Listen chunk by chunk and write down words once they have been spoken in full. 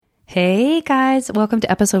Hey guys, welcome to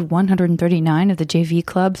episode 139 of the JV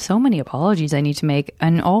Club. So many apologies I need to make,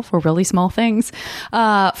 and all for really small things.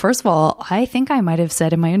 First of all, I think I might have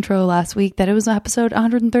said in my intro last week that it was episode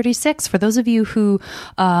 136. For those of you who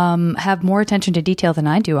have more attention to detail than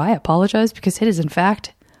I do, I apologize because it is in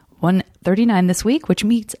fact 139 this week, which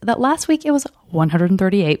means that last week it was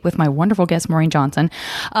 138 with my wonderful guest Maureen Johnson.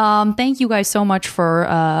 Thank you guys so much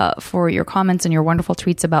for your comments and your wonderful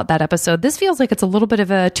tweets about that episode. This feels like it's a little bit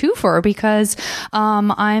of a twofer because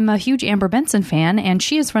I'm a huge Amber Benson fan, and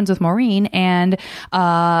she is friends with Maureen, and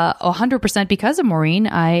 100% because of Maureen,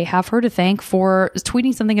 I have her to thank for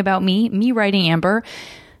tweeting something about me writing Amber.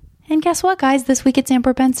 And guess what, guys? This week it's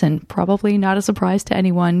Amber Benson. Probably not a surprise to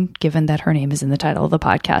anyone, given that her name is in the title of the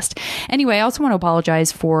podcast. Anyway, I also want to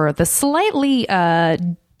apologize for the slightly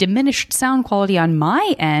diminished sound quality on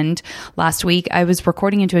my end. Last week, I was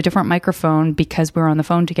recording into a different microphone because we were on the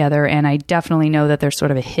phone together, and I definitely know that there's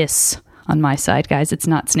sort of a hiss on my side, guys. It's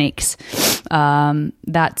not snakes.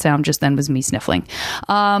 That sound just then was me sniffling.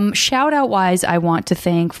 Shout out wise, I want to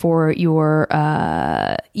thank for your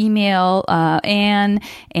email, Anne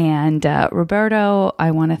and Roberto.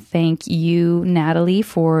 I want to thank you, Natalie,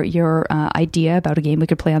 for your idea about a game we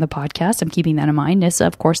could play on the podcast. I'm keeping that in mind. Nissa,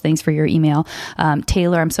 of course, thanks for your email.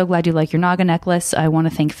 Taylor, I'm so glad you like your Naga necklace. I want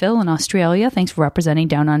to thank Phil in Australia. Thanks for representing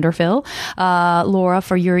Down Under, Phil. Laura,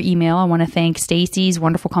 for your email. I want to thank Stacy's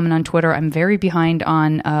wonderful comment on Twitter. I'm very behind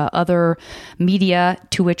on other media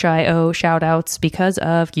to which I owe shout outs because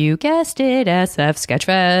of, you guessed it, SF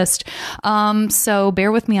Sketchfest. So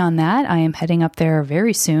bear with me on that. I am heading up there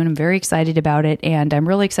very soon. I'm very excited about it, and I'm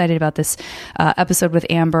really excited about this episode with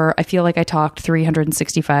Amber. I feel like I talked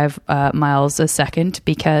 365 miles a second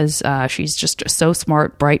because she's just so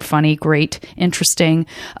smart, bright, funny, great, interesting.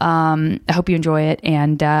 I hope you enjoy it,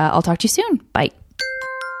 and I'll talk to you soon. Bye.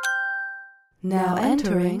 Now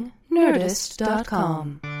entering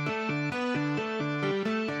Nerdist.com.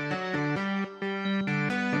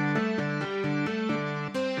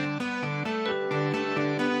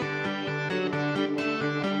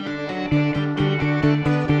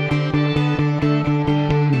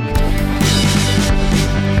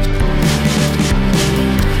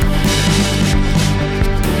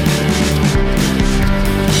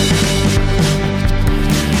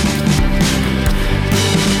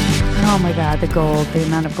 Oh my God, the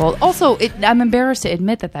amount of gold. Also, I'm embarrassed to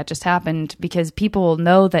admit that just happened because people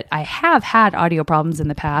know that I have had audio problems in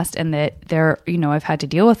the past and that I've had to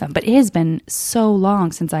deal with them. But it has been so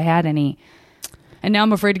long since I had any. And now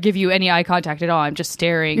I'm afraid to give you any eye contact at all. I'm just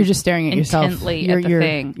staring. You're just staring at yourself. Intently at the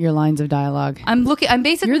thing. Your lines of dialogue. I'm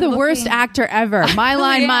basically You're the worst actor ever. My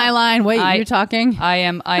line, my line. Wait, you're talking? I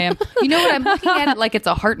am. You know what? I'm looking at it like it's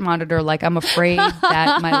a heart monitor. Like I'm afraid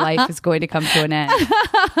that my life is going to come to an end if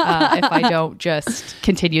I don't just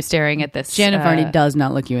continue staring at this. Janet Varney does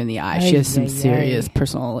not look you in the eye. She has some serious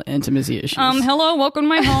personal intimacy issues. Hello, welcome to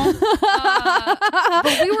my home.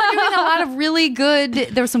 But we were doing a lot of really good.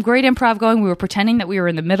 There was some great improv going. We were pretending that we were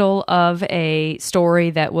in the middle of a story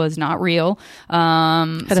that was not real, so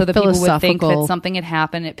that people would think that something had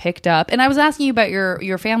happened. It picked up, and I was asking you about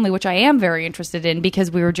your family, which I am very interested in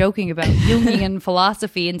because we were joking about Jungian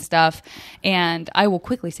philosophy and stuff. And I will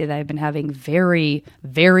quickly say that I've been having very,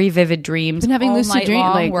 very vivid dreams. Been having lucid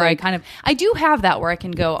dreams, where I do have that where I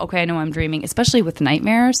can go, okay, I know I'm dreaming, especially with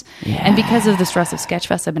nightmares. Yeah. And because of the stress of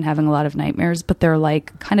Sketchfest, I've been having a lot of nightmares, but they're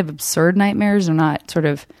like kind of absurd nightmares. They're not sort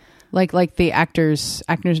of like the actor's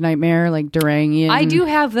nightmare, like Durangian. I do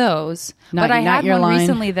have those, but I had one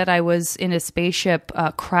recently that I was in a spaceship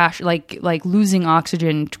crash, like losing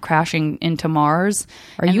oxygen, crashing into Mars.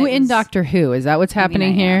 Are you in Doctor Who? Is that what's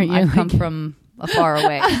happening here? I've come from far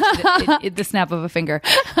away, the snap of a finger.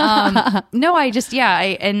 No, I just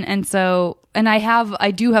I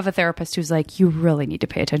do have a therapist who's like, you really need to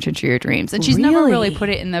pay attention to your dreams, and she's never really put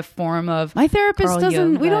it in the form of my therapist Carl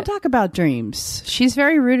doesn't. Jung, we don't talk about dreams. She's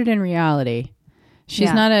very rooted in reality.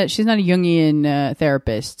 She's not a Jungian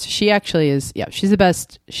therapist. She actually is. Yeah, she's the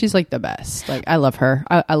best. She's like the best. Like I love her.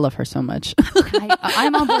 I love her so much.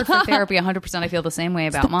 I'm on board for therapy 100%. I feel the same way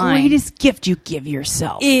about mine. The greatest gift you give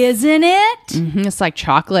yourself, isn't it? Mm-hmm. It's like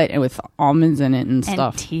chocolate and with almonds in it and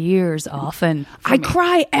stuff. Tears often. I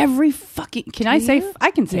cry every fucking. Can I say?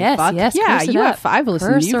 I can say yes, fuck. Yes, yeah, you have 5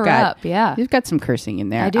 listeners. You've got yeah. You've got some cursing in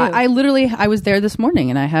there. I do. I was there this morning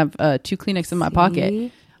and I have 2 Kleenex in my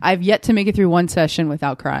pocket. I've yet to make it through one session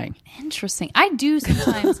without crying. Interesting. I do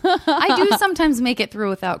sometimes make it through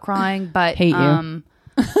without crying, but hate you.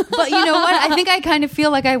 But you know what? I think I kind of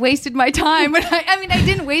feel like I wasted my time. But I mean, I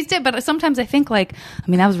didn't waste it, but sometimes I think like, I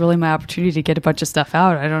mean, that was really my opportunity to get a bunch of stuff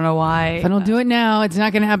out. I don't know why. If I don't do it now, it's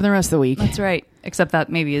not going to happen the rest of the week. That's right. Except that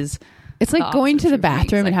maybe is. It's like going to the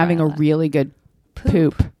bathroom and having a really good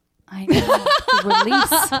poop. I know.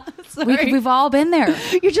 The release. We've all been there.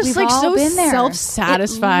 You're just We've like all so been there.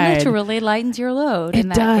 self-satisfied. It literally lightens your load. It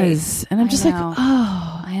does. And I'm just like,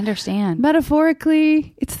 I understand.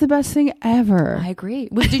 Metaphorically, it's the best thing ever. I agree.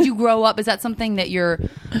 Well, did you grow up? Is that something that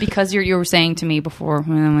because you were saying to me before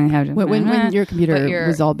when your computer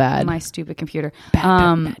was all bad, my stupid computer,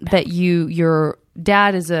 bad. that your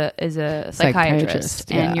dad is a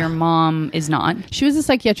psychiatrist and your mom is not. She was a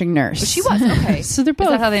psychiatric nurse. But she was okay. So they're both.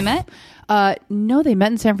 Is that how they met? No, they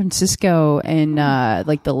met in San Francisco in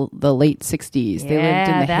like the late 60s. They lived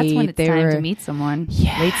in the that's Haight. when it's time to meet someone.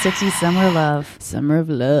 Yeah. Late 60s, summer of love. Summer of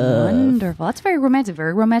love. Wonderful. That's very romantic.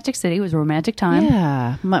 Very romantic city. It was a romantic time.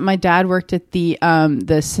 Yeah. My dad worked at it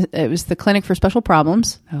was the Clinic for Special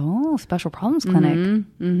Problems. Oh, Special Problems Clinic.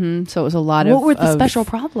 Mm-hmm. So it was a lot of... What were the special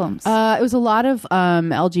problems? It was a lot of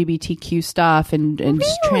LGBTQ stuff and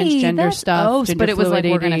transgender stuff. But it was like,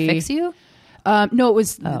 we're going to fix you? No, it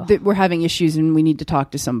was that we're having issues and we need to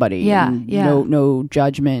talk to somebody. Yeah. No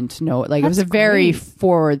judgment. No, like it was a very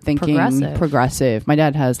forward-thinking, progressive. My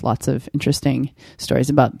dad has lots of interesting stories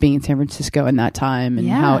about being in San Francisco in that time and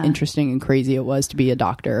how interesting and crazy it was to be a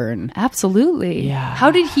doctor. And absolutely. Yeah.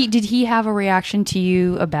 How did he have a reaction to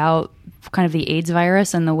you about kind of the AIDS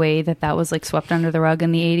virus and the way that was like swept under the rug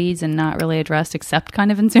in the 80s and not really addressed except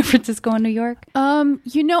kind of in San Francisco and New York?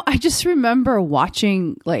 I just remember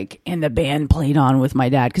watching and the band played on with my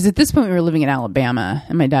dad because at this point we were living in Alabama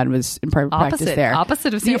and my dad was in private practice there.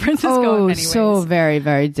 Opposite of San Francisco in many ways. So very,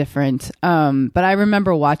 very different. But I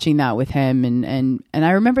remember watching that with him and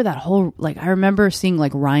I remember that whole, I remember seeing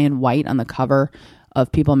Ryan White on the cover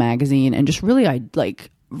of People magazine and just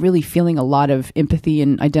really feeling a lot of empathy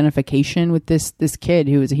and identification with this kid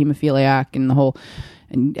who was a hemophiliac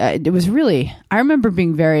and it was really, I remember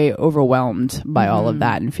being very overwhelmed by all of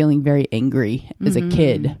that and feeling very angry as a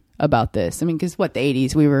kid about this. I mean, because the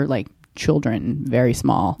 80s, we were children, very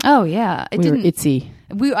small. Oh yeah. We were itsy.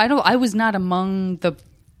 I was not among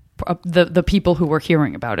the people who were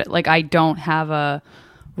hearing about it. I don't have a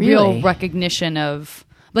real recognition of,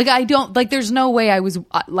 there's no way I was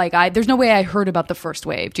there's no way I heard about the first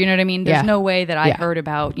wave. Do you know what I mean? There's no way that I heard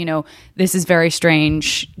about, this is very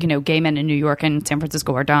strange, gay men in New York and San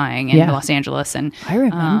Francisco are dying and Los Angeles. And I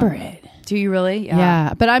remember it. Do you really?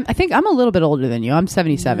 Yeah. But I think I'm a little bit older than you. I'm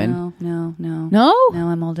 77. No. No,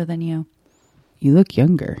 I'm older than you. You look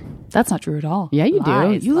younger. That's not true at all. Yeah, you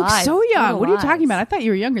lies, do. You look lies, so young. What are you lies. talking about? I thought you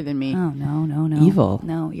were younger than me. Oh, no. Evil.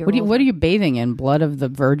 No, you're What are you bathing in? Blood of the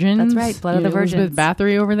Virgins? That's right. Blood of the Virgins. Elizabeth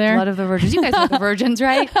Bathory over there? Blood of the Virgins. You guys know the Virgins,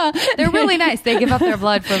 right? They're really nice. They give up their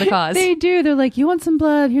blood for the cause. They do. They're like, you want some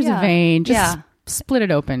blood? Here's a vein. Just split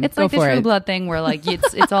it open. It's Go like the for True it. Blood thing where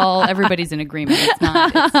it's all, everybody's in agreement. It's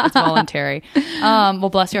not, it's voluntary. Well,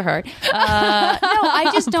 bless your heart. No, I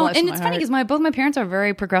just don't. Bless And my it's funny heart. because both my parents are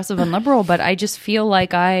very progressive and liberal, but I just feel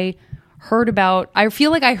like I heard about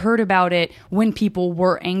it when people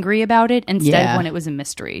were angry about it instead of when it was a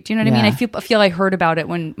mystery. Do you know what I mean? I feel I heard about it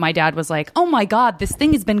when my dad was like, "Oh my God, this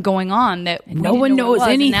thing has been going on that No one knows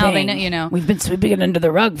anything. Now they know, We've been sweeping it under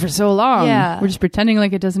the rug for so long. Yeah. We're just pretending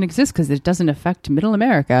like it doesn't exist because it doesn't affect Middle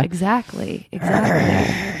America. Exactly.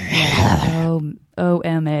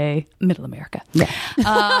 OMA, Middle America. Yeah. But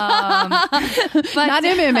Not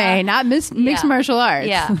MMA, not mixed martial arts.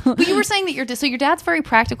 Yeah. But you were saying that your dad's very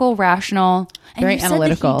practical, rational, and very you said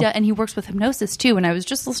analytical. that and he works with hypnosis too. And I was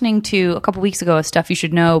just listening to a couple weeks ago a Stuff You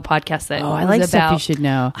Should Know podcast that I was like about, Stuff You Should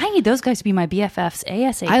Know. I need those guys to be my BFFs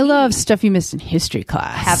ASAP. I love Stuff You Missed in History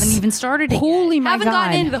class. Haven't even started it Holy yet. my Haven't God.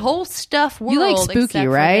 gotten into the whole stuff world. You like except spooky, for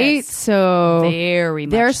right? this. So Very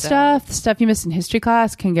much their so. stuff you missed in history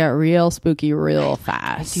class can get real spooky real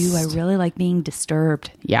fast. I really like being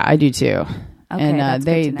disturbed. Yeah, I do too. Okay, And that's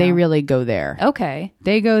good to they know. really go there. Okay.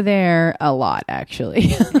 They go there a lot,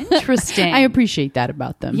 actually. Interesting. I appreciate that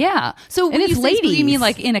about them. Yeah. So when it's you say, do you ladies. mean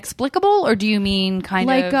like inexplicable, or do you mean kind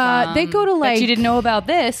of they go to that you didn't know about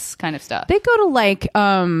this kind of stuff? They go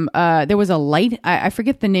to there was a light. I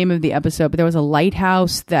forget the name of the episode, but there was a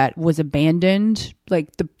lighthouse that was abandoned.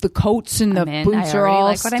 Like the coats and the boots are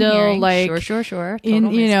all still sure. Total In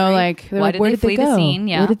mystery. why did where they did flee they go? the scene?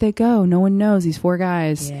 Yeah. Where did they go? No one knows. These four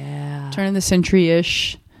guys. Yeah. Turn of the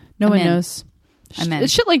century-ish. No one knows.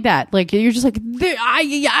 It's shit like that. Like you're just like,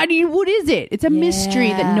 what is it? It's a mystery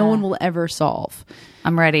that no one will ever solve.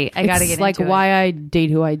 I'm ready. I got to get into it. It's like why I date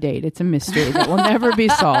who I date. It's a mystery that will never be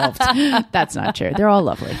solved. That's not true. They're all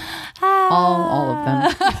lovely. All of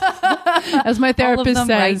them. As my therapist them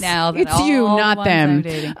says, right now, it's you, all not the them. ones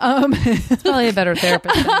I'm dating. It's probably a better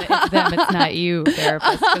therapist than it's them. It's not you,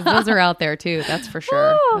 therapist, because those are out there too. That's for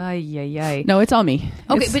sure. Ay, ay, ay. No, it's all me.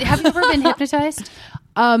 Okay, but have you ever been hypnotized?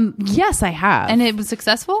 Yes, I have. And it was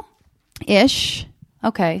successful? Ish.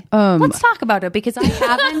 Okay. Let's talk about it, because I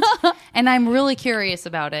haven't, and I'm really curious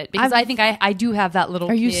about it, because I think I do have that little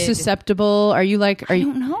Are you kid. susceptible? Are you like? I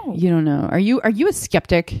don't know. You don't know. Are you a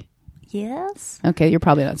skeptic? Yes. Okay, you're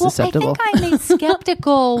probably not susceptible. I think I'm a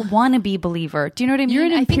skeptical wannabe believer. Do you know what I mean? You're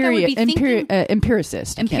an I think I would be thinking,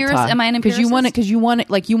 empiricist. Am I an empiricist? Because you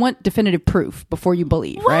want definitive proof before you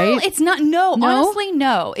believe, well, right? it's not. No, honestly,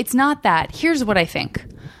 no. It's not that. Here's what I think.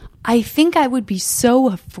 I think I would be so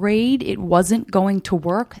afraid it wasn't going to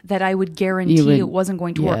work that I would guarantee it wasn't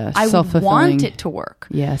going to work. I would want it to work.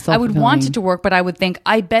 Yeah, I would want it to work, but I would think,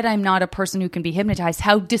 I bet I'm not a person who can be hypnotized.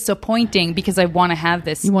 How disappointing, because I want to have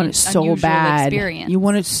this You want it so bad. Experience. You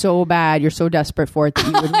want it so bad. You're so desperate for it that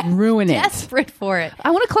you would ruin it. Desperate for it.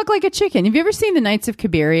 I want to cluck like a chicken. Have you ever seen The Knights of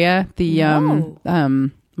Cabiria?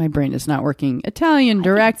 No. My brain is not working. Italian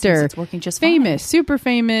director. It's working just famous, super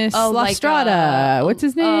famous. Oh, La Strada. What's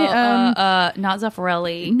his name? Not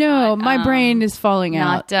Zaffarelli. No, my brain is falling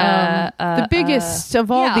out. The biggest of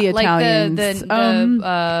all the Italians.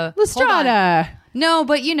 La Strada. No,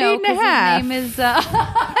 but you know, because his name is.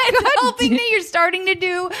 It's helping me. You're starting to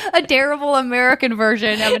do a terrible American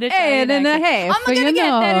version of an Italian and a half. I'm not going to get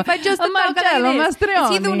that if I just talk like this. Is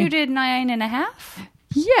he the one who did 9.5?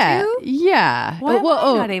 Yeah, Two? yeah. Why am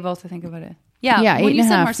I not able to think about it? Yeah, when you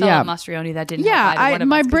said Marcello Mastroianni, that didn't happen.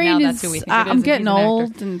 My brain is. I'm getting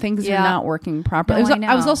old and things are not working properly. No,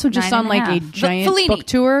 I was also just on like a giant book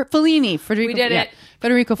tour. Fellini, Federico. We did it.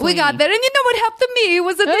 Federico Fellini. We got that, and you know what helped me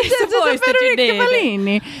was the voice that you did.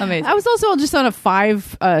 Fellini. Amazing. I was also just on a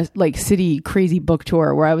 5 city crazy book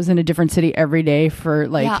tour where I was in a different city every day for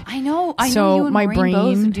like. Yeah, I know. So you and my Maureen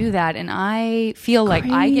brain both do that, and I feel like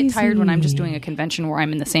I get tired when I'm just doing a convention where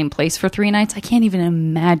I'm in the same place for 3 nights. I can't even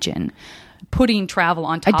imagine putting travel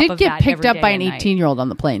on top of that. I did get picked up by an night. 18-year-old on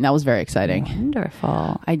the plane. That was very exciting.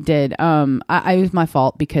 Wonderful. I did. It was my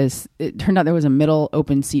fault because it turned out there was a middle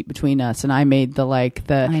open seat between us, and I made I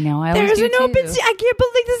know. There's an open seat. I can't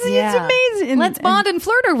believe this is amazing. Let's bond and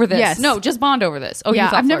flirt over this. Yes. No, just bond over this. Oh, yeah.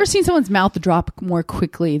 I've never seen someone's mouth drop more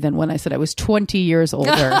quickly than when I said I was 20 years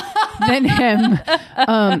older than him.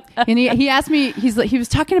 And he asked me. He was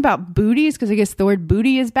talking about booties because I guess the word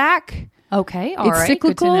booty is back. Okay, all it's right.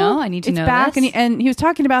 cyclical. Good to know. I need to know back, this. and he was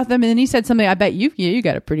talking about them, and then he said something. I bet you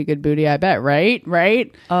got a pretty good booty. I bet, right?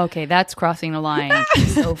 Okay, that's crossing the line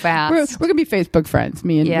so fast. We're gonna be Facebook friends,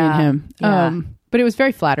 me and him. Yeah. But it was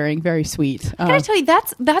very flattering, very sweet. Can I tell you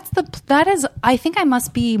that is I think I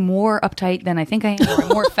must be more uptight than I think I am, or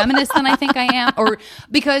more feminist than I think I am, or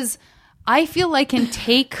because I feel I can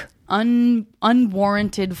take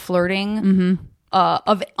unwarranted flirting.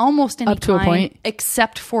 Of almost any up to a point,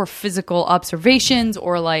 except for physical observations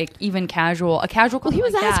or like even a casual. Well, he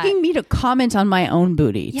was asking me to comment on my own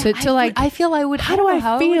booty. I feel I would. How do I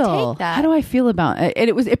feel? How do I feel about it? And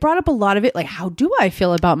it brought up a lot of it. Like, how do I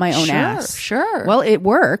feel about my own ass? Sure. Well, it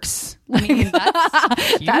works. I mean,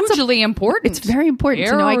 that's hugely important. It's very important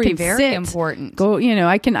to know I can very sit. Important. Go,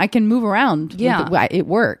 I can move around. Yeah, it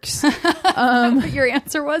works. What your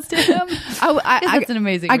answer was to him? That's an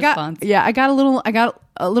amazing response. I got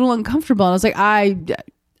a little uncomfortable, and I was like,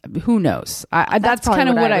 who knows? That's kind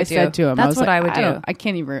of what I said to him. That's what I would do. I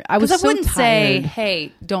can't even. I was. I wouldn't say,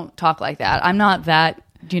 "Hey, don't talk like that." I'm not that.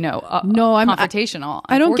 No, I'm confrontational.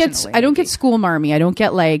 I don't get school marmy. I don't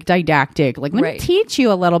get like didactic. Like, let me teach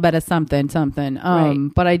you a little bit of something.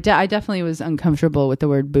 But I definitely was uncomfortable with the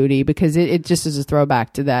word booty because it just is a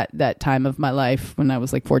throwback to that time of my life when I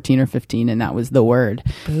was like 14 or 15, and that was the word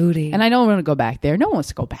booty. And I don't want to go back there. No one wants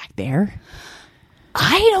to go back there.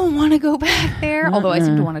 I don't want to go back there, although I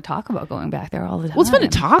seem to want to talk about going back there all the time. Well, it's fun to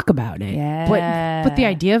talk about it. Yeah. But the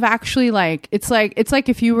idea of actually like it's like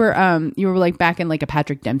if you were like back in like a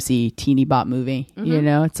Patrick Dempsey teeny bop movie,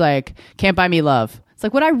 it's like Can't Buy Me Love. It's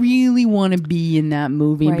like, would I really want to be in that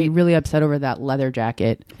movie and be really upset over that leather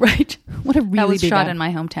jacket? Right. What a really that was big shot in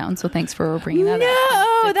my hometown, so thanks for bringing that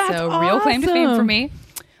up. No, that's a real claim to fame for me.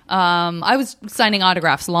 I was signing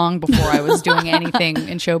autographs long before I was doing anything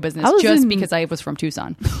in show business, because I was from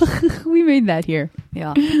Tucson. We made that here.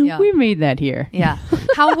 Yeah. Yeah. We made that here. Yeah.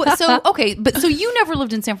 So you never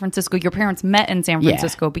lived in San Francisco. Your parents met in San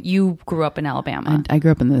Francisco, but you grew up in Alabama. I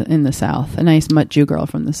grew up in the South. A nice mutt Jew girl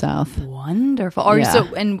from the South. Wonderful.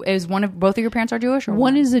 And is both of your parents are Jewish, or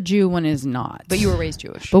one is a Jew, one is not. But you were raised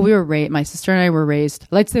Jewish. But we were raised. My sister and I were raised.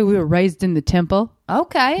 Let's say we were raised in the temple.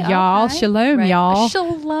 Okay. Y'all, shalom, right. y'all.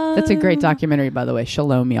 Shalom. That's a great documentary, by the way.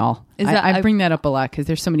 Shalom, y'all. I bring that up a lot because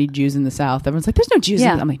there's so many Jews in the South. Everyone's like, there's no Jews.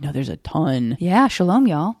 I'm like, no, there's a ton. Yeah, shalom,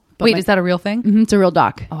 y'all. Wait, is that a real thing? Mm-hmm, it's a real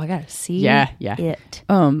doc. Oh, I gotta see it.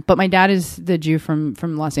 But my dad is the Jew from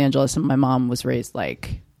Los Angeles, and my mom was raised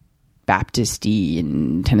like Baptist-y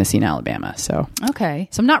in Tennessee and Alabama. So okay,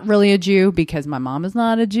 so I'm not really a Jew because my mom is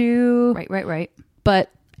not a Jew. Right.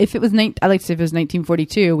 But if it was I like to say if it was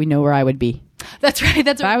 1942, we know where I would be. That's right.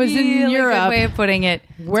 That's if I was in Europe, good way of putting it.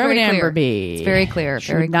 Where would Amber be? It's very clear.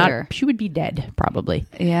 She would be dead, probably.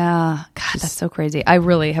 Yeah. God, that's so crazy. I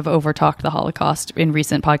really have overtalked the Holocaust in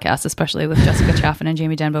recent podcasts, especially with Jessica Chaffin and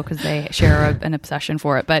Jamie Denbo, because they share an obsession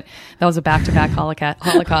for it. But that was a back-to-back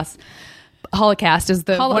Holocaust. Holocaust is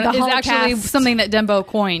actually something that Dembo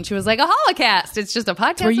coined. She was like, a Holocaust. It's just a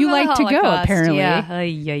podcast. It's where you like to go, apparently.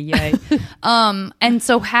 Yeah. And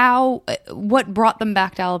so what brought them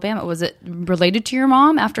back to Alabama? Was it related to your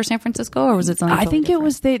mom after San Francisco, or was it something? I think different? It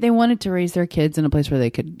was they wanted to raise their kids in a place where they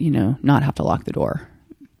could, not have to lock the door.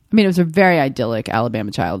 I mean, it was a very idyllic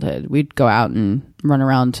Alabama childhood. We'd go out and run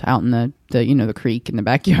around out in the creek in the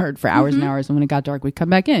backyard for hours and hours. And when it got dark, we'd come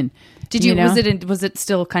back in. Did you? Was it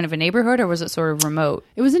still kind of a neighborhood, or was it sort of remote?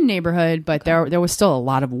 It was a neighborhood, but there was still a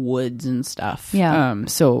lot of woods and stuff. Yeah.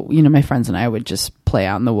 So my friends and I would just play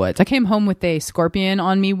out in the woods. I came home with a scorpion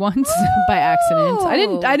on me once by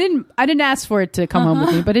accident. I didn't ask for it to come home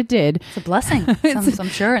with me, but it did. It's a blessing. I'm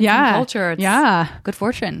sure. In some culture. It's good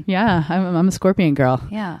fortune. Yeah. I'm a scorpion girl.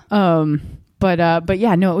 Yeah. But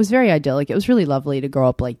yeah, no, it was very idyllic. It was really lovely to grow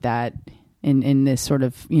up like that in this sort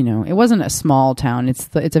of, it wasn't a small town. It's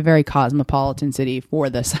a very cosmopolitan city for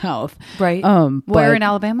the South. Right. Where in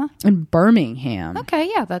Alabama? In Birmingham. Okay.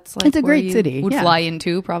 Yeah. That's like it's a great city. Would fly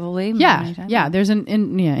into probably. Yeah. Yeah. There's an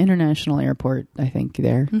international airport, I think,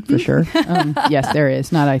 there for sure. Yes, there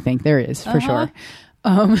is. Not I think, there is for sure.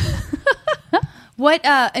 What,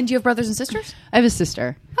 and do you have brothers and sisters? I have a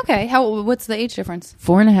sister. Okay. What's the age difference?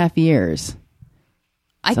 4.5 years.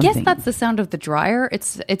 I guess that's the sound of the dryer.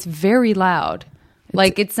 It's very loud.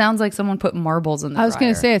 Like it sounds like someone put marbles in the dryer. I was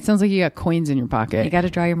going to say, it sounds like you got coins in your pocket. You got to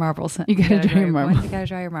dry your marbles. You got to dry your marbles. You got to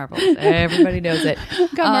dry your marbles. Everybody knows it.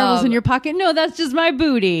 Got marbles in your pocket? No, that's just my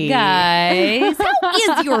booty. Guys,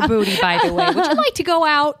 how is your booty, by the way? Would you like to go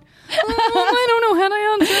out? I don't know how to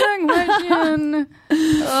answer that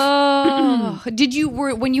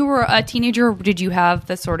question. When you were a teenager, did you have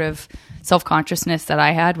the sort of self-consciousness that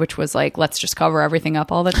I had, which was like, let's just cover everything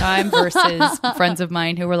up all the time, versus friends of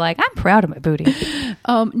mine who were like, I'm proud of my booty?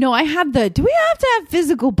 No, I had do we have to have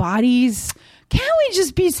physical bodies? Can't we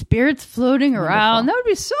just be spirits floating around? That would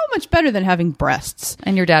be so much better than having breasts.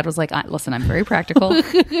 And your dad was like, listen, I'm very practical.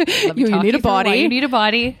 You need a body. You need a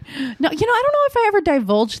body. No, I don't know if I ever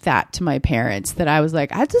divulged that to my parents, that I was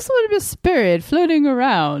like, I just want to be a spirit floating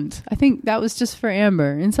around. I think that was just for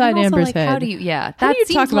Amber, inside Amber's head. How do you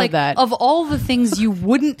talk about that? Of all the things you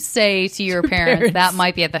wouldn't say to your parents, that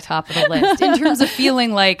might be at the top of the list in terms of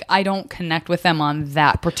feeling like I don't connect with them on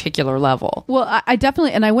that particular level. Well, I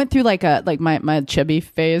definitely, and I went through like my chubby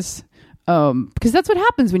phase, because that's what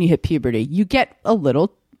happens when you hit puberty. You get a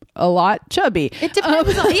lot chubby. It depends.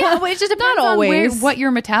 It just depends not always. when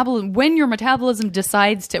your metabolism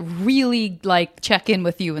decides to really like check in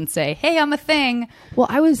with you and say, "Hey, I'm a thing." Well,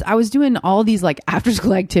 I was doing all these like after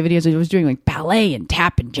school activities. I was doing like ballet and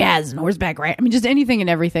tap and jazz and horseback riding. I mean, just anything and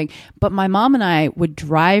everything. But my mom and I would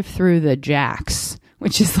drive through the Jack's,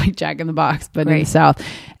 which is like Jack in the Box, but in the South,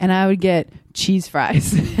 and I would get cheese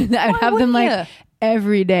fries. I'd have them like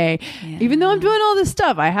every day, even though I'm doing all this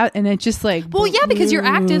stuff. And it's just like, well, yeah, because you're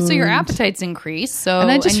active, so your appetite's increased. So,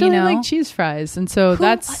 and I just really like cheese fries, and so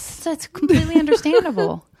that's completely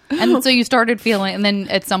understandable. And so you started feeling, and then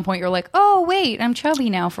at some point you're like, oh wait, I'm chubby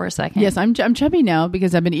now for a second. Yes, I'm chubby now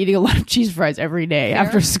because I've been eating a lot of cheese fries every day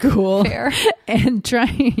after school. Fair. And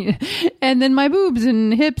trying, and then my boobs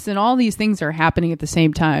and hips and all these things are happening at the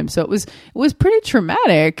same time. So it was pretty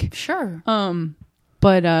traumatic. Sure.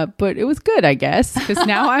 But it was good, I guess, because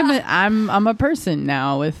now I'm a person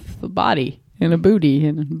now with a body. and a booty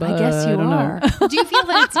and a butt. I guess you don't are. know. Do you feel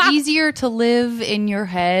that it's easier to live in your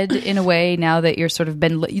head in a way now that you're sort of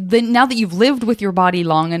now that you've lived with your body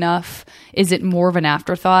long enough? Is it more of an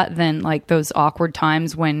afterthought than like those awkward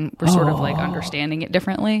times when we're sort of like understanding it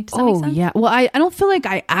differently? Does that make sense? Yeah. Well, I don't feel like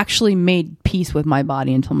I actually made peace with my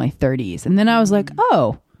body until my 30s. And then I was like,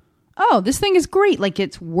 oh, this thing is great. Like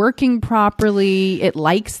it's working properly. It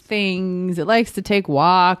likes things. It likes to take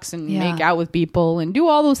walks and make out with people and do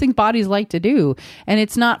all those things bodies like to do. And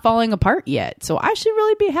it's not falling apart yet. So I should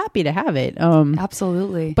really be happy to have it.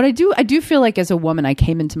 Absolutely. But I do feel like as a woman, I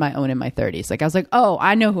came into my own in my 30s. Like I was like, oh,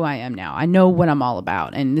 I know who I am now. I know what I'm all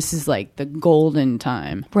about. And this is like the golden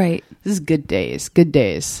time. Right. This is good days. Good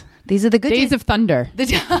days. These are the good Days of Thunder.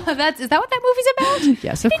 Is that what that movie's about?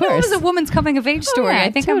 Yes, of I didn't know course. it was a woman's coming of age story. yeah,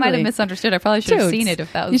 I think I might have totally. misunderstood. I probably should have seen it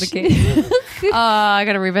if that was the case. I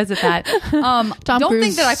got to revisit that. Don't Cruise.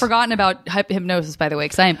 think that I've forgotten about hypnosis, by the way,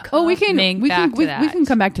 because I am we can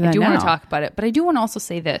come back to that I do want now. to talk about it, but I do want to also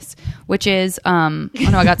say this, which is, oh no,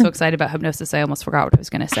 I got so excited about hypnosis, I almost forgot what I was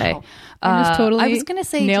going to say. I just totally I was going to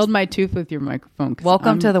say, nailed my tooth with your microphone.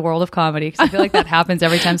 welcome to the world of comedy, because I feel like that happens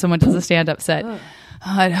every time someone does a stand-up set.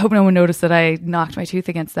 I hope no one noticed that I knocked my tooth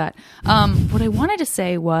against that. What I wanted to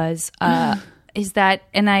say was, is that,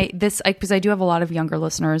 and because I do have a lot of younger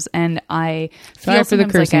listeners, and I Sorry feel for the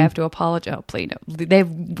sometimes like cursing. I have to apologize. Oh, please,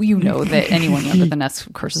 no. You know that anyone younger than us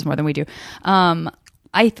curses more than we do.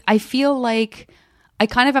 I feel like I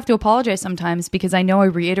kind of have to apologize sometimes because I know I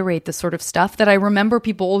reiterate the sort of stuff that I remember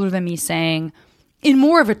people older than me saying in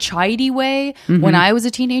more of a chidey way when I was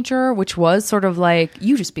a teenager, which was sort of like,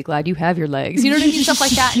 you just be glad you have your legs. You know what I mean? Stuff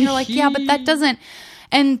like that. And you're like, yeah, but that doesn't.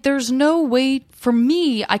 And there's no way for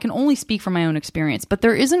me, I can only speak from my own experience, but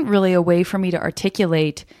there isn't really a way for me to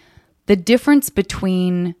articulate the difference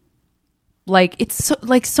between like, it's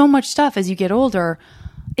so much stuff as you get older.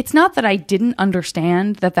 It's not that I didn't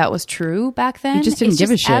understand that was true back then. You just didn't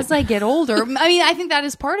give a shit. As I get older, I mean, I think that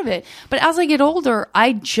is part of it. But as I get older,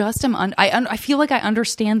 I just am. I feel like I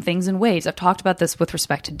understand things in ways. I've talked about this with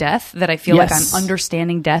respect to death. That I feel like I'm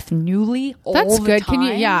understanding death newly. That's all good. The time. Can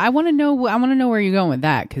you? Yeah, I want to know where you're going with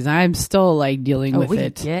that because I'm still like dealing with we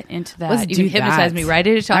it. can get into that. Let's You do can hypnotize that. me right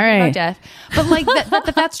into talking about death. But like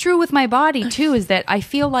that's true with my body too. Is that I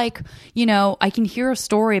feel like I can hear a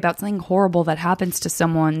story about something horrible that happens to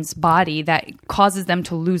someone's body that causes them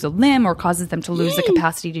to lose a limb or causes them to lose the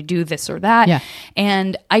capacity to do this or that. Yeah.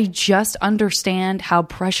 And I just understand how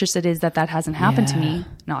precious it is that hasn't happened to me,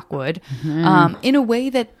 knock wood, in a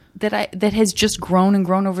way that has just grown and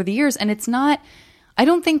grown over the years. And it's not, I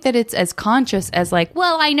don't think that it's as conscious as like,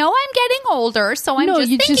 well, I know I'm getting older, so I'm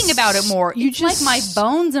thinking about it more. It's like my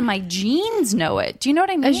bones and my genes know it. Do you know what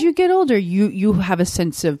I mean? As you get older, you have a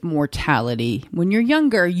sense of mortality. When you're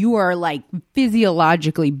younger, you are like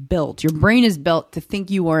physiologically built. Your brain is built to think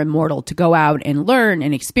you are immortal, to go out and learn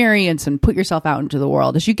and experience and put yourself out into the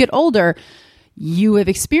world. As you get older, you have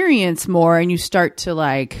experienced more and you start to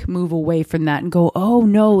like move away from that and go, oh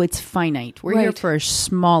no, it's finite. We're here for a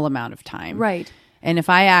small amount of time. Right. And if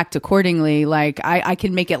I act accordingly, like I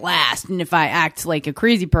can make it last. And if I act like a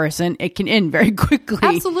crazy person, it can end very quickly.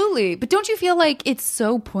 Absolutely. But don't you feel like it's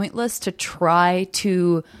so pointless to try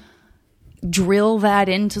to drill that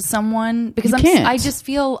into someone? Because I just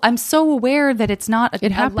feel I'm so aware that it's not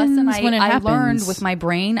a lesson I learned with my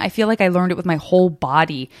brain. I feel like I learned it with my whole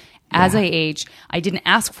body. As I aged, I didn't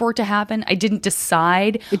ask for it to happen. I didn't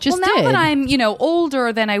decide. It just now did. that I'm,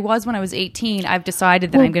 older than I was when I was 18, I've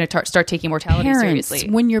decided that I'm going to start taking mortality seriously.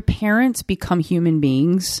 When your parents become human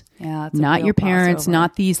beings, not your parents,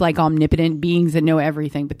 not these like omnipotent beings that know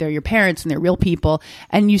everything, but they're your parents and they're real people,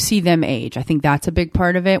 and you see them age. I think that's a big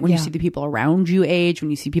part of it. When you see the people around you age,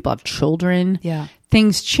 when you see people have children,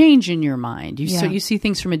 things change in your mind. So you see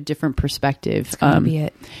things from a different perspective. That's gonna be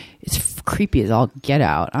it. It's creepy as all get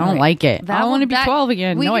out. I don't like it. I don't want to be 12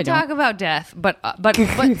 again. We no, I can don't. talk about death, but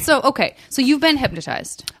so okay. So you've been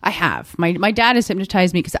hypnotized. I have. My dad has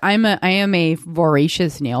hypnotized me because I am a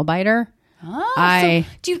voracious nail biter. Oh,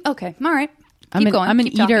 okay. All right. I'm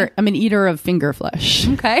an eater of finger flesh.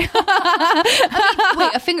 Okay. Wait,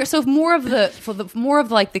 a finger. So more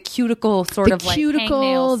of like the cuticle sort of like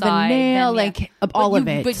hangnail the side nail, all of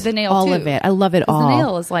it. But the nail all too. of it. I love it all. The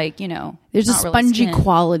nail is like there's a not really spongy skin.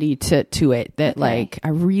 quality to it that like I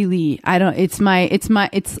don't. It's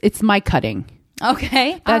my cutting.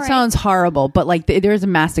 Okay. That sounds horrible, but like there's a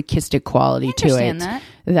masochistic quality to it.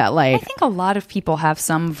 That like I think a lot of people have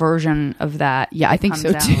some version of that. Yeah, I think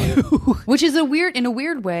so too. Which is in a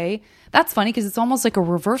weird way. That's funny because it's almost like a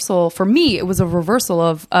reversal. For me, it was a reversal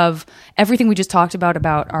of everything we just talked about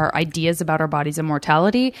our ideas about our bodies and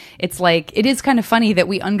mortality. It's like, it is kind of funny that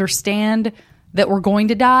we understand that we're going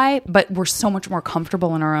to die, but we're so much more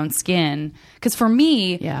comfortable in our own skin. Because for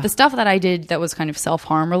me, the stuff that I did that was kind of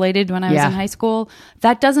self-harm related when I was in high school,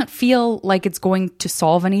 that doesn't feel like it's going to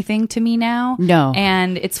solve anything to me now. No.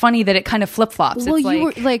 And it's funny that it kind of flip-flops. Well, it's you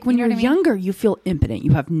were like when you're younger, you feel impotent.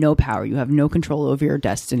 You have no power. You have no control over your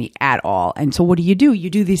destiny at all. And so what do? You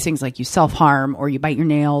do these things like you self-harm, or you bite your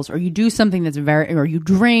nails, or you do something that's or you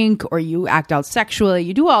drink, or you act out sexually.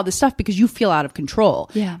 You do all this stuff because you feel out of control.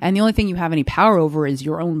 Yeah. And the only thing you have any power over is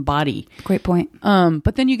your own body. Great point.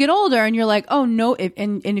 But then you get older and you're like, oh no.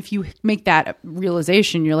 And if you make that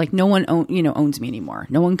realization, you're like, no one owns me anymore.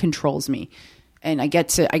 No one controls me. And I get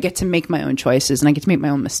to make my own choices, and I get to make my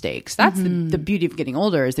own mistakes. That's the beauty of getting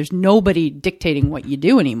older, is there's nobody dictating what you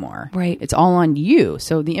do anymore. Right. It's all on you.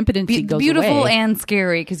 So the impotency goes beautiful away. and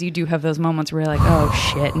scary, because you do have those moments where you're like, oh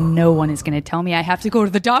shit, no one is going to tell me I have to go to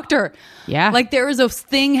the doctor. Yeah. Like there is a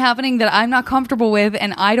thing happening that I'm not comfortable with,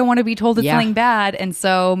 and I don't want to be told it's something bad. And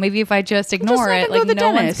so maybe if I just ignore it, like no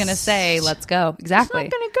one's going to say, let's go. Exactly.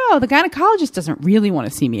 It's not going to go. The gynecologist doesn't really want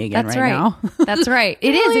to see me again now. That's right.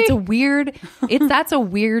 It is. It's a weird... That's a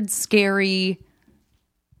weird, scary,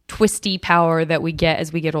 twisty power that we get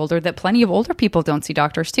as we get older, that plenty of older people don't see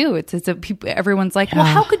doctors too. Everyone's like, well,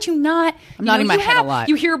 how could you not? I'm nodding my head a lot.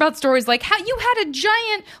 You hear about stories like, how you had a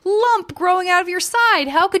giant lump growing out of your side.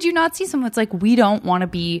 How could you not see someone? It's like, we don't want to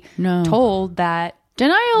be told that.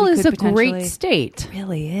 Denial is a great state. It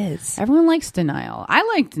really is. Everyone likes denial. I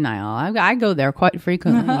like denial. I go there quite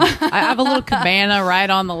frequently. I have a little cabana right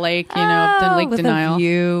on the lake, the Lake with Denial. A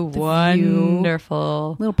view.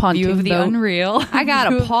 Wonderful. Little pontoon view of the boat. unreal. I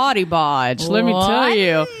got a potty bodge, let me tell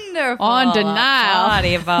you. Wonderful. On denial.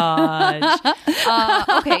 Potty bodge.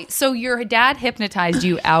 Okay, so your dad hypnotized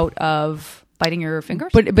you out of... biting your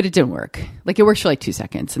fingers? But it didn't work. Like it works for like 2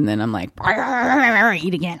 seconds, and then I'm like,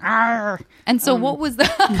 eat again. And so what was the...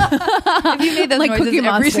 if you made those like noises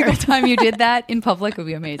every single time you did that in public, it would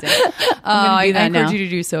be amazing. I encourage you to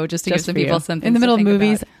do so, just to give some people something in the middle of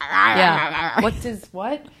movies. Yeah. What?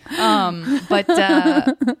 But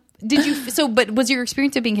did you... So, but was your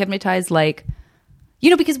experience of being hypnotized like...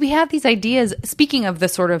 because we have these ideas, speaking of the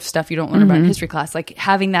sort of stuff you don't learn about in history class, like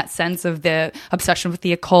having that sense of the obsession with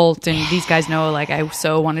the occult, and these guys know, like, I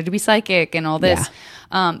so wanted to be psychic and all this.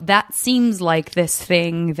 Yeah. That seems like this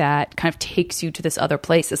thing that kind of takes you to this other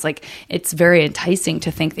place. It's like, it's very enticing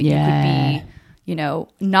to think that you could be,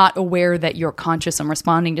 not aware that you're conscious and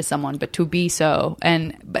responding to someone, but to be so.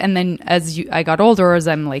 And then as I got older, as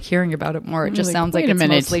I'm like hearing about it more, it just sounds like it's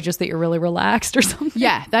mostly just that you're really relaxed or something.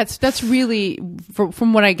 Yeah, that's really,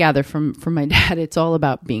 from what I gather from my dad, it's all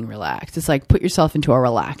about being relaxed. It's like, put yourself into a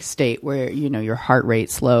relaxed state where, your heart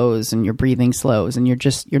rate slows and your breathing slows and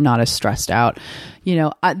you're not as stressed out.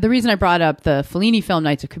 The reason I brought up the Fellini film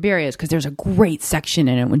Nights of Cabiria is because there's a great section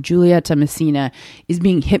in it when Giulietta Messina is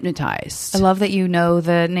being hypnotized. I love that you know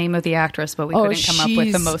the name of the actress, but we couldn't come up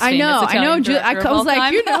with the most famous Italian director I was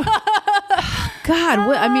like, time. God,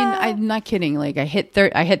 what? I mean, I'm not kidding. Like I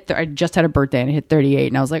just had a birthday and I hit 38,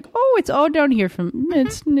 and I was like, oh, it's all down here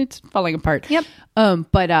it's falling apart. Yep.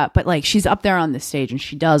 But like she's up there on the stage and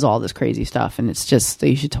she does all this crazy stuff, and it's just,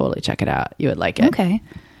 you should totally check it out. You would like it. Okay.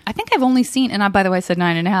 I think I've only seen, and by the way, I said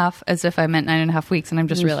 9.5 as if I meant 9.5 weeks, and I'm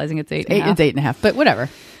just realizing it's 8.5. It's 8.5, but whatever.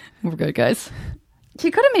 We're good, guys. He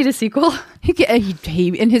could have made a sequel. He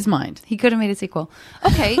in his mind, he could have made a sequel.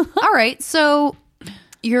 Okay, all right. So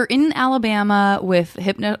you're in Alabama with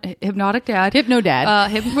hypnotic dad, Hypno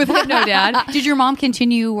Dad, with Hypno Dad. Did your mom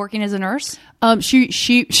continue working as a nurse?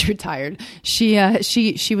 She retired. She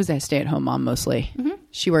was a stay-at-home mom mostly. Mm-hmm.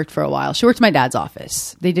 She worked for a while. She worked in my dad's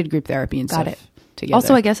office. They did group therapy and stuff. Got it. Together.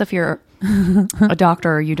 Also, I guess if you're a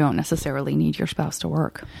doctor, you don't necessarily need your spouse to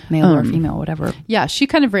work, male or female, whatever. Yeah, she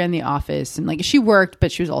kind of ran the office, and like she worked,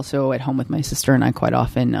 but she was also at home with my sister and I quite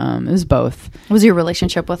often. It was both. Was your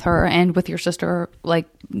relationship with her and with your sister like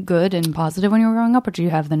good and positive when you were growing up, or do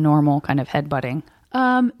you have the normal kind of headbutting?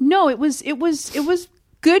 No, it was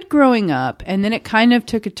good growing up, and then it kind of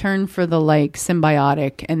took a turn for the like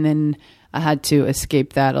symbiotic, and then I had to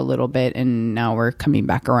escape that a little bit, and now we're coming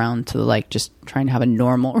back around to like just trying to have a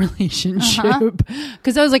normal relationship.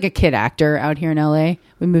 Because I was like a kid actor out here in LA.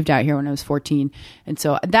 We moved out here when I was 14, and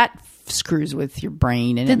so that screws with your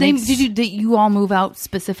brain. And did you all move out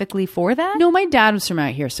specifically for that? No, my dad was from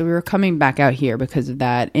out here, so we were coming back out here because of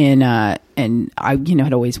that. And I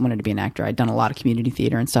had always wanted to be an actor. I'd done a lot of community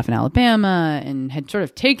theater and stuff in Alabama, and had sort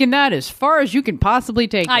of taken that as far as you can possibly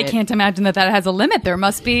take it. I can't imagine that has a limit. There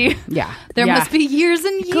must be must be years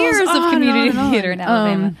and years of community theater in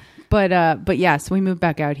Alabama. But yeah, so we moved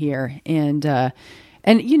back out here, and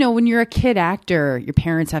And, you know, when you're a kid actor, your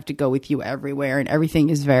parents have to go with you everywhere and everything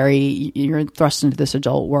is you're thrust into this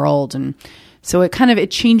adult world. And so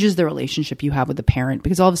it changes the relationship you have with the parent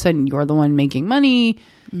because all of a sudden you're the one making money.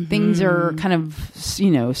 Things are kind of, you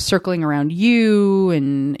know, circling around you.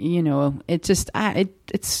 And, you know, it just,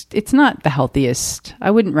 it's not the healthiest. I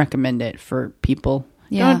wouldn't recommend it for people.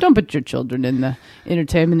 Yeah. Don't put your children in the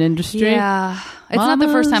entertainment industry. Yeah. It's not the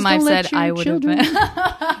first time I've said I would have been.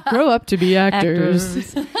 Grow up to be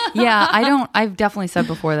actors. Yeah, I've definitely said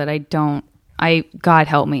before that God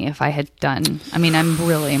help me if I had done. I mean, I'm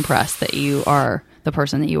really impressed that you are the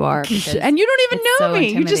person that you are. And you don't even know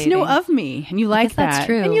me. You just know of me. And you like that. That's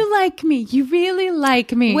true. And you like me. You really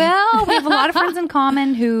like me. Well, we have a lot of friends in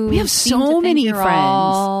common who we have so many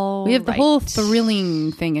friends. We have the whole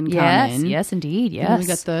thrilling thing in common. Yes, indeed. Yes. And we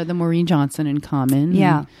got the Maureen Johnson in common.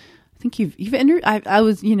 Yeah. I think you've interviewed. I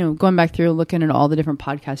was, you know, going back through looking at all the different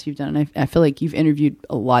podcasts you've done. And I feel like you've interviewed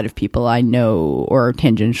a lot of people I know or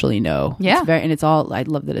tangentially know. Yeah, it's all. I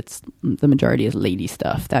love that it's the majority is lady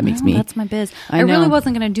stuff. That makes me. That's my biz. I really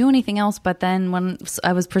wasn't going to do anything else, but then when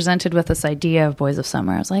I was presented with this idea of Boys of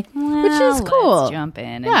Summer, I was like, well, which is cool. Let's jump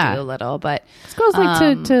in and do a little. But girls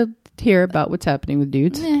like to hear about what's happening with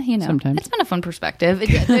dudes. You know, sometimes it's been a fun perspective.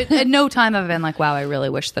 At no time have I been like, wow, I really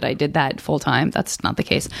wish that I did that full time. That's not the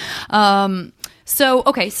case.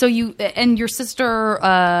 So you and your sister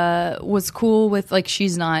was cool with, like,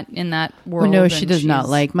 she's not in that world. Well, no, she does not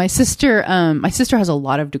like my sister. My sister has a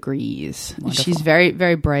lot of degrees. Wonderful. She's very,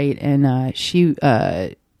 very bright, and she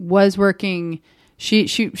was working.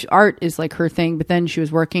 She art is like her thing, but then she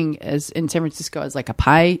was working in San Francisco as like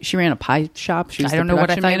she ran a pie shop. She was I don't know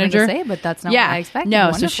what I thought manager. You were going to say, but that's not what I expected.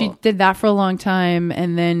 No, Wonderful. So she did that for a long time,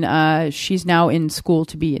 and then she's now in school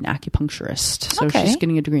to be an acupuncturist. So she's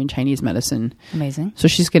getting a degree in Chinese medicine. Amazing. So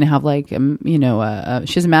she's going to have like she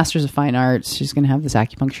has a master's of fine arts. She's going to have this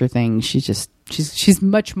acupuncture thing. She's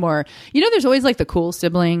much more, you know, there's always like the cool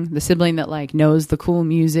sibling, the sibling that like knows the cool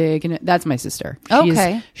music, and that's my sister.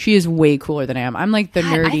 She is way cooler than I am. I'm like the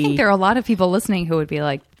nerdy. I think there are a lot of people listening who would be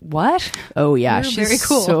like, what? Oh yeah, she's very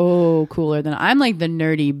cool. So cooler than I'm like the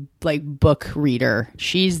nerdy like book reader.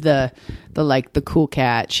 She's the like the cool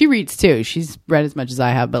cat. She reads too. She's read as much as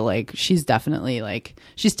I have, but like she's definitely like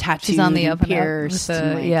she's tattooed. She's on the up and pierced.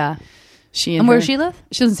 Yeah. And where does she live?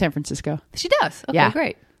 She lives in San Francisco. She does. Okay,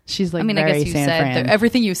 great. She's like, I mean, I guess you said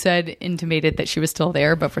everything you said intimated that she was still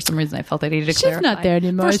there, but for some reason I felt I needed to clarify. She's not there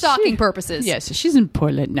anymore for stalking purposes. Yes, she's in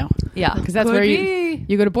Portland now. Yeah, because that's where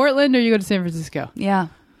you go to Portland or you go to San Francisco. Yeah,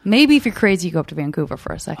 maybe if you're crazy, you go up to Vancouver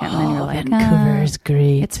for a second, and then you're like, Vancouver's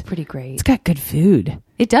great. It's pretty great. It's got good food.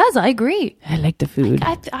 It does. I agree. I like the food.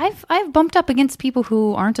 I've bumped up against people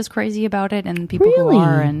who aren't as crazy about it, and people who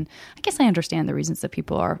are. And I guess I understand the reasons that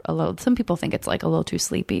people are a little. Some people think it's like a little too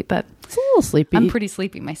sleepy, but it's a little sleepy. I'm pretty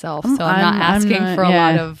sleepy myself, so I'm not asking for a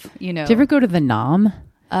lot of, you know. Do you ever go to the Nam?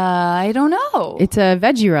 I don't know. It's a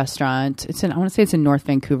veggie restaurant. I want to say it's in North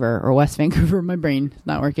Vancouver or West Vancouver. My brain is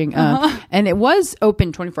not working. And it was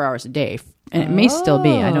open 24 hours a day. And it may still be.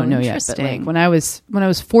 I don't know yet. But like when I was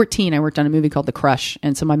 14, I worked on a movie called The Crush,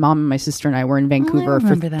 and so my mom and my sister and I were in Vancouver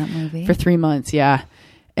for 3 months. Yeah,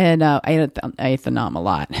 and I ate the Nam a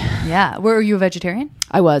lot. Yeah, were you a vegetarian?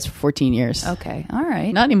 I was for 14 years. Okay, all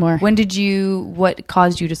right. Not anymore. What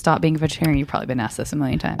caused you to stop being a vegetarian? You've probably been asked this a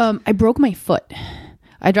million times. I broke my foot.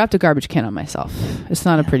 I dropped a garbage can on myself. It's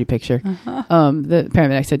not a pretty picture. The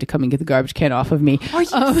paramedic said to come and get the garbage can off of me. Are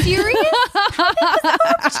you serious? How big was the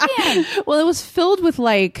garbage can? Well, it was filled with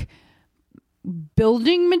like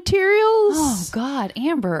building materials. Oh God,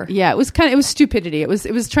 Amber. Yeah, it was stupidity. It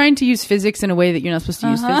was trying to use physics in a way that you're not supposed to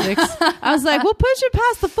use physics. I was like, we'll push it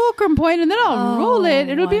past the fulcrum point and then I'll roll it.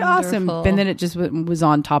 It'll be awesome. And then it just was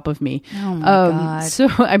on top of me. Oh my God. So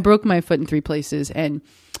I broke my foot in 3 places, and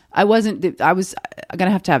I was going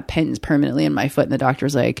to have pins permanently in my foot. And the doctor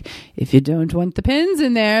was like, if you don't want the pins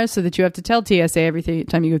in there so that you have to tell TSA every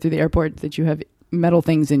time you go through the airport that you have metal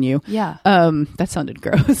things in you. Yeah. That sounded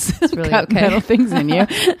gross. It's really okay. Metal things in you.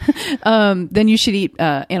 Then you should eat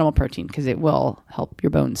animal protein because it will help your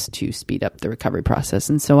bones to speed up the recovery process.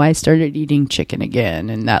 And so I started eating chicken again,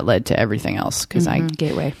 and that led to everything else because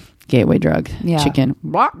gateway drug. Yeah. Chicken.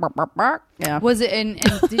 Yeah. Was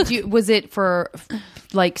it was it for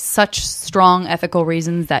like such strong ethical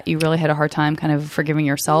reasons that you really had a hard time kind of forgiving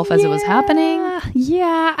yourself as it was happening?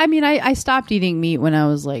 Yeah. I mean, I stopped eating meat when I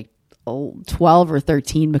was like 12 or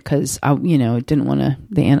 13 because I didn't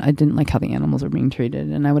like how the animals were being treated,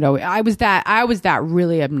 and I was that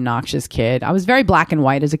really obnoxious kid. I was very black and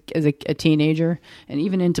white as a teenager, and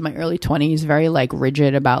even into my early 20s, very like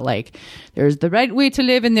rigid about like there's the right way to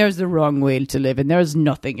live and there's the wrong way to live, and there's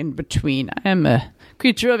nothing in between. I am a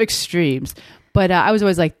creature of extremes. But I was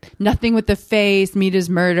always like, nothing with the face, meat is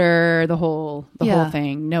murder, the whole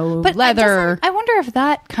thing, no leather. I wonder if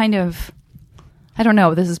that kind of, I don't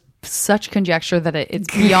know, this is such conjecture that it's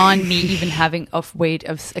beyond me even having a weight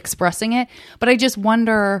of expressing it. But I just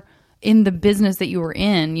wonder, in the business that you were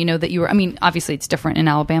in, I mean, obviously it's different in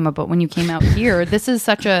Alabama, but when you came out here, this is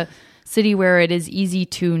such a city where it is easy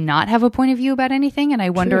to not have a point of view about anything, and I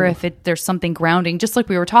wonder if there's something grounding, just like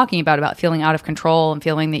we were talking about feeling out of control and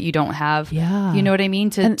feeling that you don't have, you know what I mean,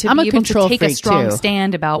 to be able to take a strong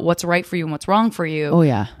stand about what's right for you and what's wrong for you.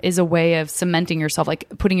 Is a way of cementing yourself, like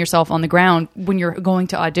putting yourself on the ground when you're going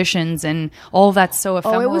to auditions, and all of that's so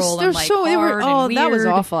ephemeral and like hard and weird. That was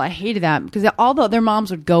awful. I hated that because all the other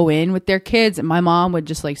moms would go in with their kids, and my mom would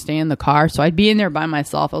just like stay in the car, so I'd be in there by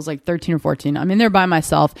myself. I was like 13 or 14. I'm in there by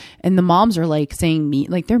myself, and the moms are like saying mean,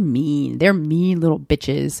 like they're mean little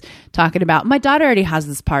bitches talking about, my daughter already has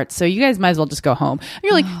this part, so you guys might as well just go home. And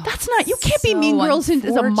you're like, that's not, you can't be mean girls as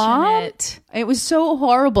a mom. It was so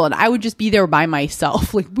horrible, and I would just be there by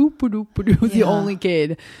myself, like boop boop boop, the only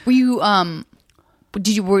kid. Were you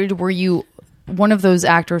were you one of those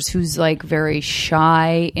actors who's like very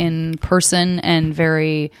shy in person and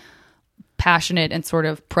very passionate and sort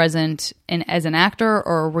of present as an actor,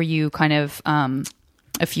 or were you kind of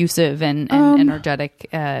effusive and energetic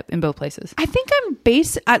in both places? I think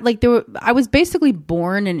I was basically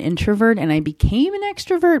born an introvert, and I became an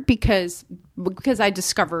extrovert because I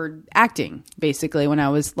discovered acting basically when I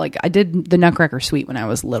was like, I did the Nutcracker Suite when I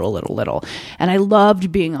was little, and I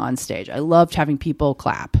loved being on stage. I loved having people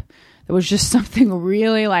clap. It was just something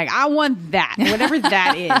really like, I want that, whatever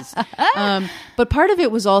that is. But part of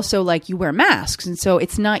it was also like, you wear masks. And so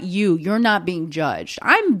it's not you're not being judged.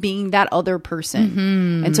 I'm being that other person.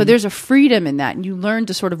 Mm-hmm. And so there's a freedom in that. And you learn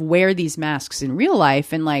to sort of wear these masks in real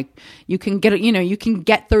life. And like, you can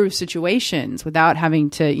get through situations without having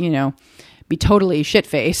to, be totally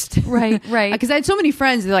shit-faced. Right. Because I had so many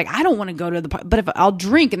friends, they're like, I don't want to go to the party, but if I'll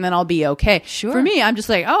drink and then I'll be okay. Sure. For me, I'm just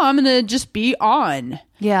like, I'm going to just be on.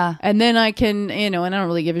 Yeah. And then I can, and I don't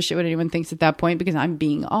really give a shit what anyone thinks at that point because I'm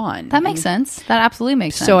being on. That makes sense. That absolutely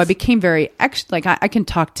makes sense. So I became very, I can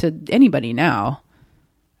talk to anybody now.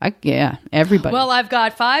 Everybody. Well, I've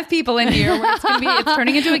got 5 people in here where it's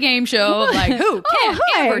turning into a game show. Like, who can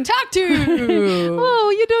Amber talk to?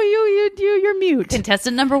 You're mute.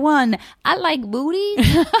 Contestant number 1. I like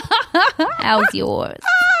booties. How's yours?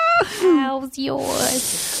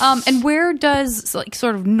 And where does like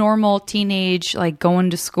sort of normal teenage, like going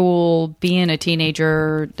to school, being a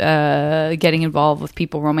teenager, getting involved with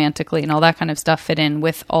people romantically and all that kind of stuff fit in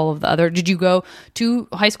with all of the other? Did you go to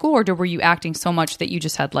high school, or were you acting so much that you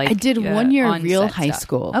just had like? I did 1 year of real high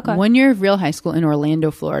school. Okay. 1 year of real high school in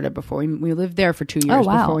Orlando, Florida. Before we lived there for 2 years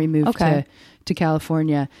before we moved to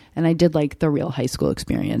California, and I did like the real high school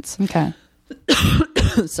experience. Okay.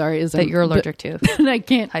 Sorry, that you're allergic to. And I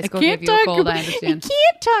can't. High school gave you a cold. I understand. I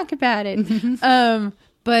can't talk about it.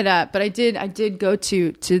 But I did go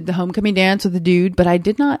to the homecoming dance with a dude, but I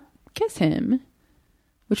did not kiss him,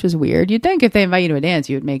 which was weird. You'd think if they invite you to a dance,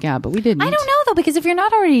 you would make out, but we didn't. I don't know though, because if you're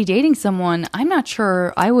not already dating someone, I'm not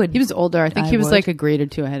sure I would. He was older. I think he was like a grade or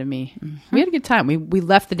 2 ahead of me. Mm-hmm. We had a good time. We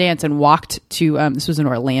left the dance and walked to this was in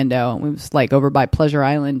Orlando. We was like over by Pleasure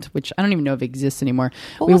Island, which I don't even know if it exists anymore.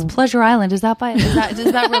 What was Pleasure Island? Is that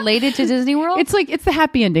related to Disney World? It's the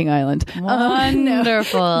happy ending island.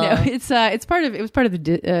 Wonderful. No, it was part of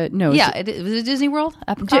the no. Yeah, was it Disney World?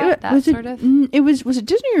 Epcot, sort of. It was it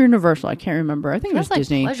Disney or Universal? I can't rember. I think it was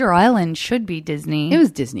Disney. Pleasure Island should be Disney. It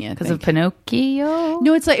was Disney because of Pinocchio.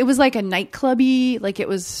 No, it was like a nightclubby, like it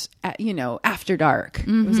was after dark.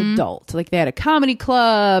 Mm-hmm. It was adult. Like they had a comedy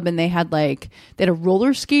club, and they had a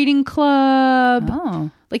roller skating club.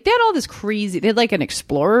 Oh. Like they had all this crazy. They had like an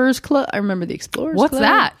explorers club. I remember the explorers. What's club.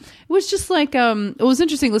 that? It was just like it was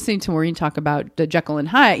interesting listening to Maureen talk about the Jekyll and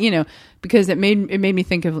Hyde. Because it made me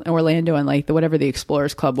think of Orlando and like whatever the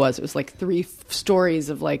explorers club was. It was like 3 stories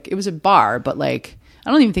of like, it was a bar, but like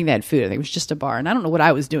I don't even think they had food. I think it was just a bar, and I don't know what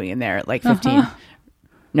I was doing in there at like 15.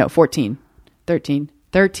 No, 14, 13.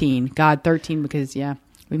 God, 13 because we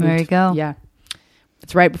moved. There you go. Yeah.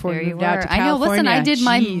 It's right before we moved out to California. I know. Listen,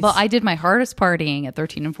 I did my hardest partying at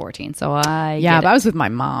 13 and 14. So but I was with my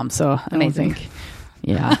mom, so amazing.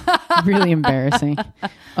 Really embarrassing.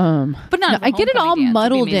 But not. I get it all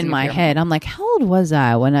muddled in my head. I'm like, how old was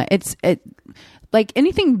I when like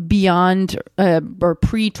anything beyond or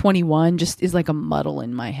pre-21 just is like a muddle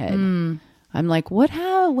in my head. I'm like,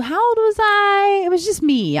 how old was I? It was just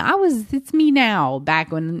me. It's me now.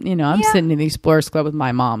 Back when, I'm sitting in the Explorers Club with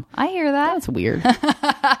my mom. I hear that. That's weird.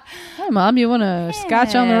 Hi, Mom. You want a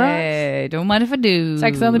scotch on the rocks? Hey, don't mind if I do.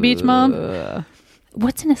 Sex on the beach, Mom?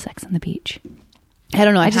 What's in a Sex on the Beach? I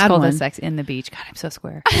don't know. I just called one. it Sex in the Beach. God, I'm so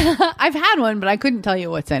square. I've had one, but I couldn't tell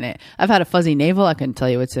you what's in it. I've had a fuzzy navel. I couldn't tell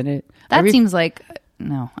you what's in it. That seems like...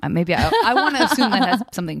 No, maybe I want to assume that has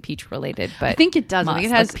something peach related, but I think it does. Must, I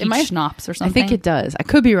think it has like peach schnapps or something. I think it does. I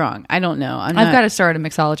could be wrong. I don't know. I've got to start a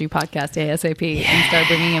mixology podcast ASAP and start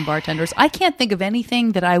bringing in bartenders. I can't think of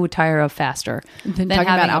anything that I would tire of faster than talking having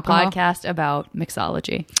about alcohol? a podcast about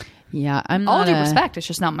mixology. Yeah, I'm All not due respect, it's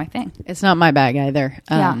just not my thing. It's not my bag either.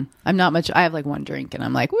 Yeah. I'm not much. I have like one drink and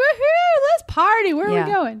I'm like, woohoo, let's party. Where are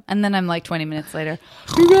we going? And then I'm like 20 minutes later.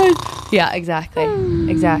 You guys. Yeah, exactly.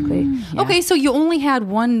 Yeah. Okay, so you only had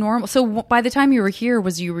one normal. So by the time you were here, were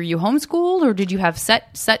you homeschooled, or did you have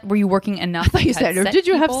set? Were you working enough? I thought you said, or did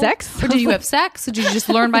you have sex? Or did you have sex? Or did you just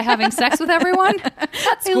learn by having sex with everyone?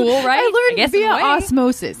 That's cool, right? I learned guess via in a way.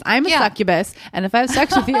 osmosis. I'm a succubus, and if I have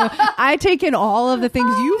sex with you, I take in all of the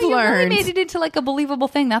things you've learned. You really made it into like a believable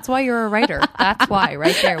thing. That's why you're a writer. That's why,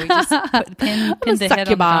 right there. We just pinned the head on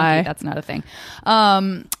the donkey. That's not a thing.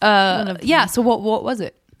 Yeah. So what was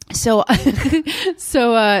it? So I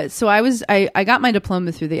got my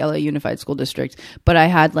diploma through the LA Unified School District, but I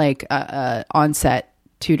had like on-set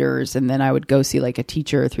tutors, and then I would go see like a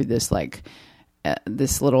teacher through this like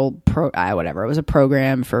this little whatever. It was a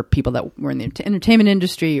program for people that were in the entertainment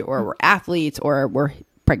industry or were athletes or were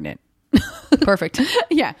pregnant. Perfect.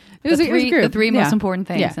 Yeah, it was the three most important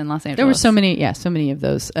things in Los Angeles. There were so many of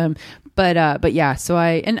those. But yeah. So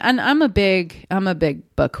and I'm a big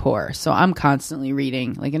book whore. So I'm constantly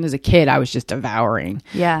reading. Like, and as a kid, I was just devouring.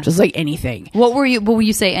 Yeah, just like anything. What were you? Well,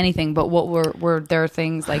 you say anything, but what were there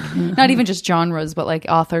things like not even just genres, but like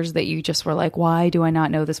authors that you just were like, why do I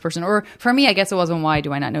not know this person? Or for me, I guess it wasn't why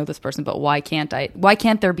do I not know this person, but why can't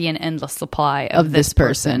there be an endless supply of this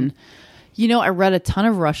person? I read a ton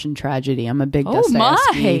of Russian tragedy. I'm a big Dostoevsky.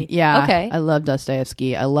 My. Yeah. Okay. I love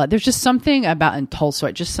Dostoevsky. There's just something about in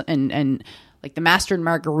Tolstoy, and like the Master and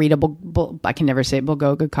Margarita, I can never say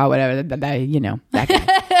Bulgakov, whatever, that guy.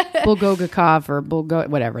 Bulgakov or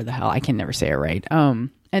whatever the hell. I can never say it right. And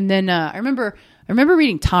then I remember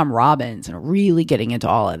reading Tom Robbins and really getting into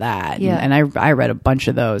all of that. Yeah. And I read a bunch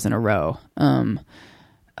of those in a row.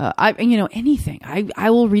 Anything. I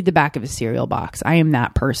will read the back of a cereal box. I am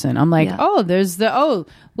that person. I'm like,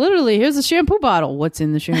 literally, here's a shampoo bottle. What's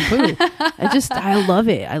in the shampoo? I love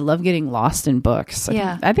it. I love getting lost in books.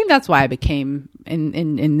 I think that's why I became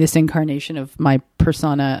in this incarnation of my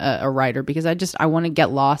persona a writer, because I want to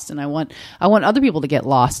get lost, and I want other people to get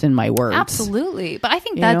lost in my words. Absolutely. But I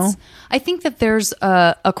think I think that there's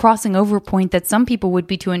a crossing over point that some people would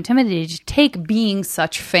be too intimidated to take, being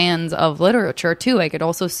such fans of literature too. I could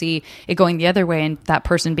also see it going the other way, and that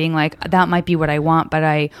person being like, that might be what I want, but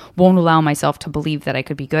I won't allow myself to believe that I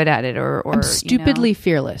could be good at it, or I'm stupidly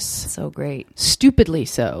fearless. So great. Stupidly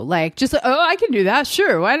so. Like, just like, I can do that.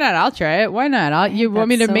 Sure. Why not? I'll try it. Why not? You want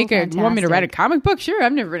me to want me to write a comic book? Sure.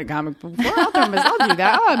 I've never written a comic book before. I'll do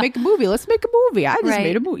that. Oh, make a movie. Let's make a movie. I just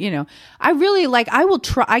made a movie. I really I will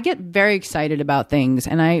try. I get very excited about things,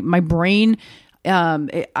 and my brain,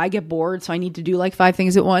 I get bored, so I need to do like 5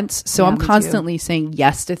 things at once. So I'm constantly saying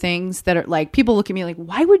yes to things that are like, people look at me like,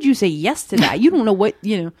 why would you say yes to that? You don't know what,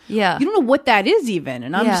 you don't know what that is even.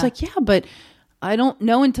 And I'm just like, but I don't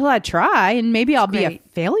know until I try, and maybe I'll be a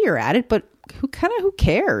failure at it, but who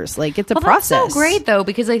cares? Like, it's a process. That's so great though,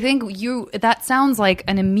 because I think that sounds like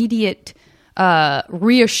an immediate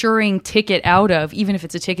reassuring ticket out of, even if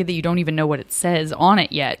it's a ticket that you don't even know what it says on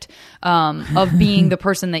it yet, of being the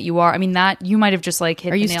person that you are. I mean, that you might have just like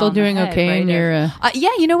hit. Are you the nail still on the doing head, okay right? in your?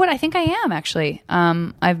 Yeah, you know what? I think I am actually.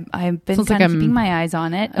 I've been kind of keeping my eyes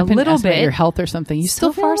on it a little bit. Your health or something. You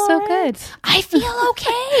still so far feel so good. I feel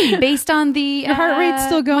okay based on the your heart rate's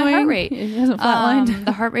still going. My heart rate. It hasn't flatlined.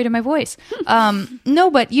 The heart rate of my voice.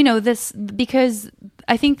 No, but this, because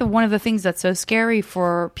I think one of the things that's so scary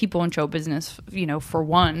for people in show business, for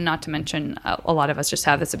one, not to mention a lot of us just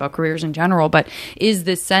have this about careers in general, but is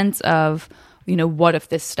this sense of, what if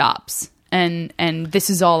this stops? And this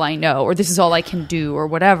is all I know, or this is all I can do, or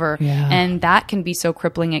whatever. Yeah. And that can be so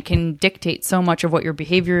crippling. It can dictate so much of what your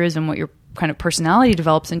behavior is and what your kind of personality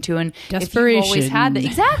develops into. And Desperation. if you've always had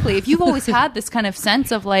exactly, if you've always had this kind of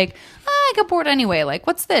sense of like, I get bored anyway, like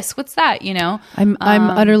what's this, what's that, you know? I'm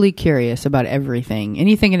utterly curious about everything,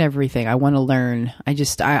 anything and everything. I want to learn.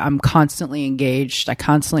 I'm constantly engaged. I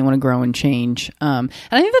constantly want to grow and change. And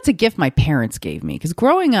I think that's a gift my parents gave me, because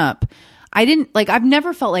growing up, I've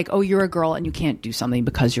never felt like, oh, you're a girl and you can't do something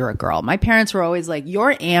because you're a girl. My parents were always like,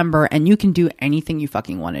 you're Amber and you can do anything you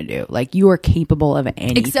fucking want to do. Like, you are capable of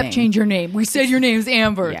anything. Except change your name. We said your name's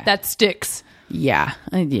Amber. Yeah. That sticks. Yeah.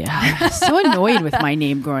 I was so annoyed with my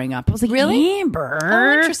name growing up. I was like, really? Amber.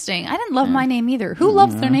 Oh, interesting. I didn't love my name either. Who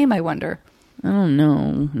loves their name, I wonder? I don't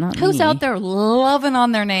know. Not Who's me. out there loving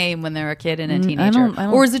on their name when they're a kid and a teenager? I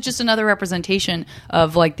don't- Or is it just another representation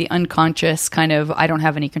of like the unconscious kind of, I don't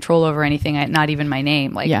have any control over anything, not even my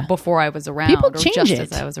name, like before I was around. People or change just it.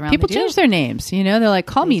 as I was around. People They do. change their names. You know, they're like,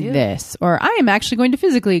 call me do. this. Or I am actually going to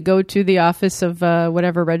physically go to the office of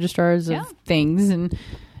whatever registrars of things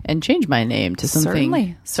and change my name to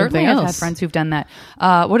something. Certainly, else. I've had friends who've done that.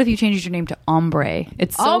 What if you changed your name to Ombre?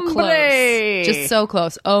 It's so Ombre! close, just so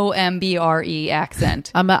close. OMBRE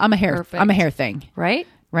accent, I'm a hair. Perfect. I'm a hair thing. right?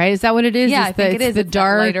 Right? Is that what it is? Yeah, It's I think it is. The It's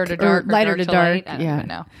dark, lighter to dark, or lighter dark to dark. light. I don't even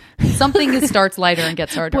know. Something that starts lighter and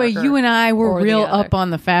gets darker. Boy, you and I were or the real other. up on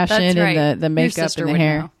the fashion That's right. and the Your makeup sister and the would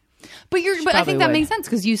hair. know. But I probably think that would. makes sense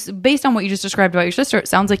because based on what you just described about your sister, it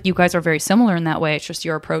sounds like you guys are very similar in that way. It's just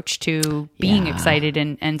your approach to being excited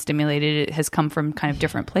and stimulated. It has come from kind of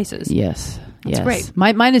different places. Yes. That's great.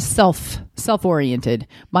 Mine is self-oriented.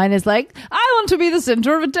 Mine is like, I want to be the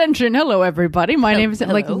center of attention. Hello, everybody. My name is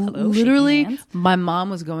like hello, literally. shaking hands. My mom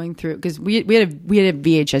was going through, because we had a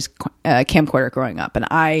VHS camcorder growing up, and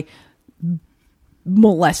I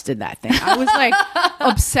molested that thing. I was like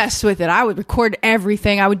obsessed with it. I would record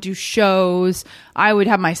everything. I would do shows. I would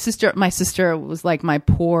have my sister was like my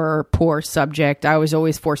poor subject. I was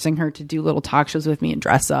always forcing her to do little talk shows with me and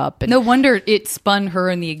dress up. And No wonder it spun her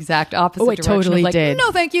in the exact opposite it direction. totally of like, did.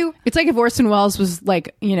 No, thank you. it's like if Orson Welles was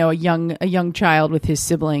like, you know, a young child with his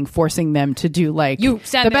sibling, forcing them to do like You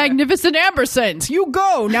stand the there. Magnificent Ambersons. You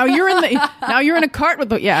go now. You're in a cart with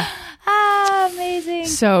the Amazing.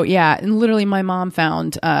 So yeah, and literally my mom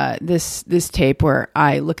found this tape where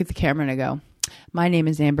I look at the camera and I go, "My name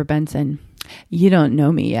is Amber Benson. You don't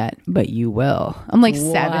know me yet, but you will." I'm like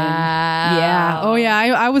 7. Yeah. Oh yeah.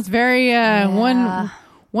 I was very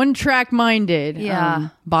one track minded. Yeah.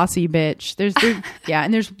 Bossy bitch. There's yeah,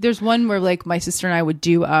 and there's one where like my sister and I would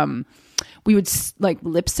do we would like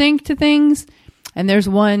lip sync to things, and there's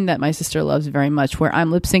one that my sister loves very much where I'm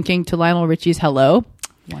lip syncing to Lionel Richie's "Hello."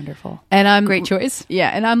 Wonderful. And I'm Great choice. Yeah,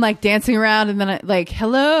 and I'm like dancing around, and then I like,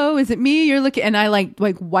 "Hello, is it me? You're looking," and I like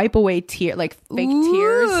wipe away fake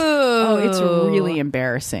tears. Oh, it's really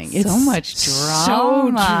embarrassing. It's so much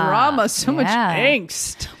drama. so much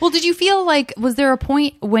angst. Well, did you feel like, was there a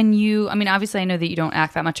point when I mean, obviously I know that you don't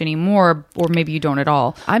act that much anymore, or maybe you don't at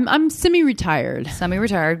all. I'm semi-retired.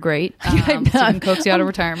 Semi-retired, great. So you can coax you out of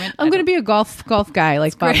retirement. I'm going to be a golf guy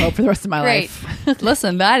like Bob Hope for the rest of my life.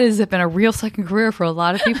 Listen, that has been a real second career for a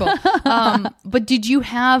lot of people. But did you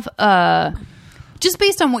have just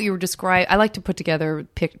based on what you were describing, I like to put together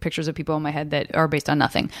pictures of people in my head that are based on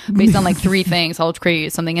nothing, based on like 3 things. I'll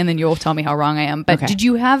create something and then you'll tell me how wrong I am. But Okay. Did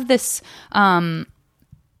you have this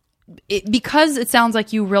because it sounds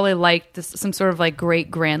like you really liked some sort of like great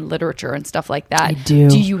grand literature and stuff like that. I do.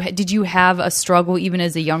 Did you have a struggle even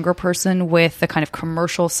as a younger person with the kind of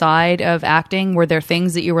commercial side of acting? Were there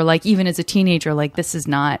things that you were like, even as a teenager, like this is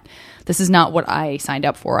not what I signed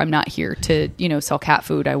up for. I'm not here to, sell cat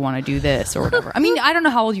food. I want to do this or whatever. I mean, I don't know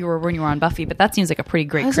how old you were when you were on Buffy, but that seems like a pretty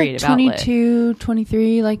great I was creative like outlet. 22,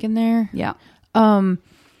 23, like in there. Yeah.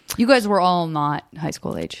 You guys were all not high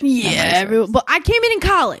school age. Yeah, but I came in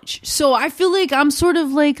college, so I feel like I'm sort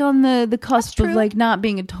of like on the cusp of like not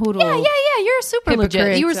being a total. Yeah. You're super legit.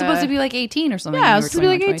 Hypocrite, You were supposed to be like 18 or something. Yeah, I when was you supposed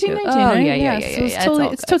were to be like 18, 21, 19. 22. Oh, right? yeah.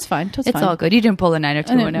 It's fine. It's all good. You didn't pull a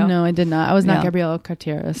 90210. No, I did not. I was not No. Gabriela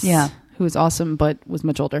Cartieras. Yeah. Who was awesome, but was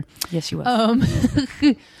much older. Yes, she was.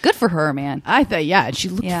 Good for her, man. I thought, yeah, she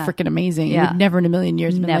looked Yeah. freaking amazing. Yeah. Would never in a million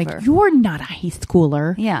years been Never. like, you're not a high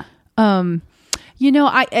schooler. Yeah.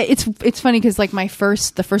 It's funny because like the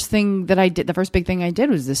first big thing I did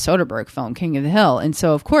was the Soderbergh film, King of the Hill, and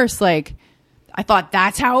so of course like I thought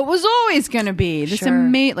that's how it was always going to be. This Sure.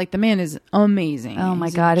 like the man is amazing. Oh my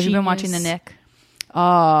He's a God. Have you been genius. watching The Nick?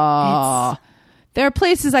 Oh, there are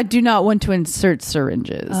places I do not want to insert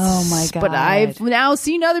syringes. Oh my God. But I've now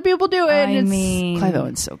seen other people do it. I and mean- Clive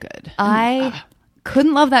Owen's so good.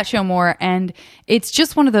 couldn't love that show more. And it's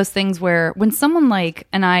just one of those things where when someone like,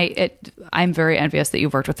 and I'm very envious that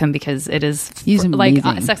you've worked with him, because he's like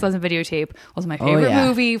amazing. Sex, Lies, and Videotape was my favorite yeah.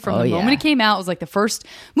 movie from the moment it came out. It was like the first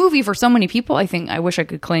movie for so many people. I wish I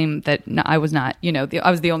could claim that I was not,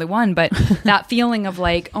 I was the only one, but that feeling of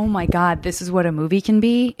like, oh my God, this is what a movie can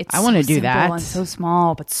be. It's I want to so do simple that. and so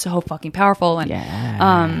small, but so fucking powerful. And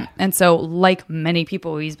and so like many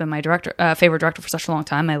people, he's been my favorite director for such a long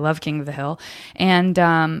time. I love King of the Hill, and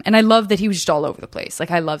I love that he was just all over the place.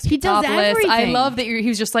 Like I love he does everything. I love that he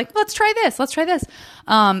was just like, let's try this.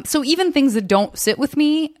 So even things that don't sit with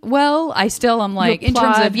me well, I'm like, in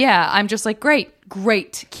terms of I'm just like,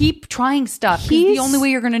 great, keep trying stuff. Because the only way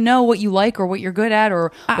you're going to know what you like or what you're good at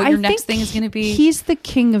or what your next thing is going to be. He's the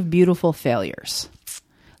king of beautiful failures.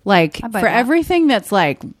 Like for that. everything that's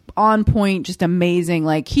like on point, just amazing.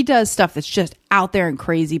 Like he does stuff that's just out there and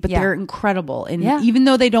crazy, but they're incredible. And even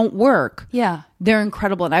though they don't work, they're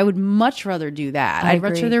incredible. And I would much rather do that. I'd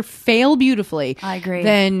much rather fail beautifully. I agree.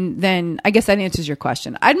 Than I guess that answers your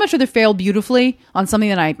question. I'd much rather fail beautifully on something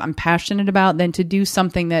that I'm passionate about than to do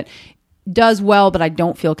something that does well, but I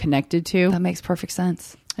don't feel connected to. That makes perfect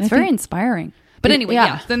sense. It's very inspiring. But anyway,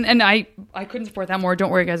 and I couldn't support that more. Don't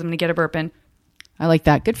worry, guys. I'm going to get a burp in. I like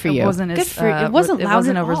that. Good for you. It wasn't it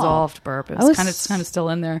wasn't a resolved burp. It was kind of still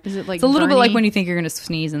in there. Is it like it's a little bit like Bernie? when you think you're going to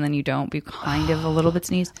sneeze and then you don't, but you kind of a little bit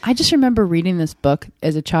sneeze. I just remember reading this book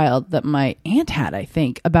as a child that my aunt had, I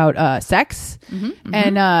think, about sex.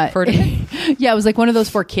 And Heard of it? yeah, it was like one of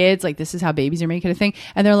those for kids, like this is how babies are made kind of thing.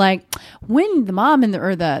 And they're like, when the mom and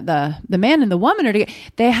the man and the woman are together,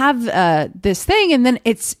 they have this thing, and then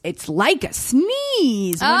it's like a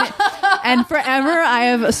sneeze. And forever I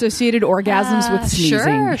have associated orgasms with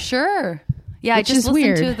sneezing. Sure. Yeah, I just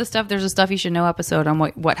listened to the stuff. There's a Stuff You Should Know episode on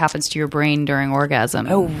what happens to your brain during orgasm.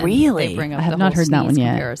 Oh, really? They bring up I have the not whole heard that one sneeze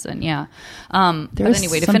yet. comparison. Yeah. But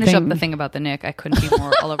anyway, to finish up the thing about the Nick, I couldn't be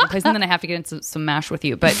more all over the place. And then I have to get into some MASH with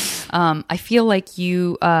you. But I feel like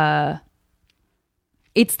you...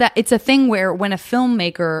 it's a thing where when a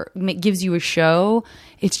filmmaker gives you a show,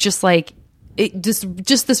 it's just like... It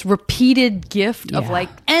just this repeated gift of like,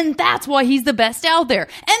 and that's why he's the best out there,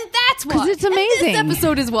 and that's why, 'cause it's amazing. And this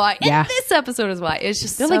episode is why, and this episode is why. It's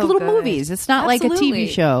just they're so like little good. movies. It's not like a TV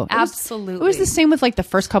show. Absolutely, it was the same with like the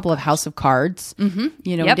first couple of House of Cards.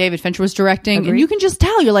 You know, when David Fincher was directing, Agreed. and you can just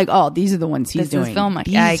tell. You're like, oh, these are the ones he's doing. He's a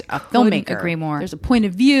filmmaker. couldn't agree more. There's a point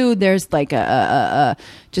of view. There's like a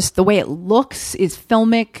just the way it looks is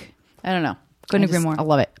filmic. I don't know. Couldn't agree more. I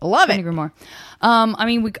love it. I love Couldn't it. agree more. I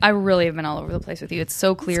mean, I really have been all over the place with you. It's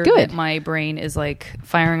so clear that my brain is like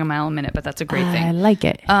firing a mile a minute, but that's a great thing. I like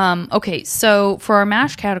it. Okay, so for our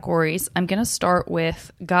MASH categories, I'm going to start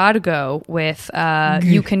with gotta go with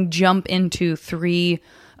you can jump into three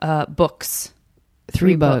books.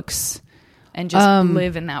 Three books. And just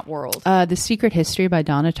live in that world. The Secret History by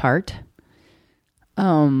Donna Tartt.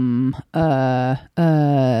 The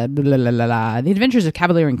Adventures of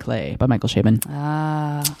Cavalier and Clay by Michael Chabon.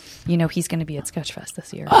 He's going to be at Sketchfest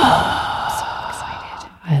this year. I'm so excited.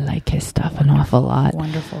 I like his stuff an awful lot.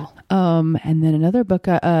 Wonderful. And then another book,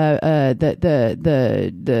 the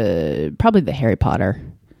probably the Harry Potter.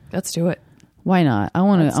 Let's do it. Why not? I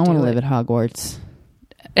want to live at Hogwarts.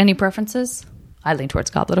 Any preferences? I lean towards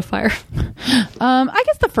Goblet of Fire. I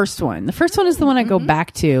guess the first one. The first one is the one I go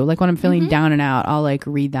back to. Like when I'm feeling down and out, I'll like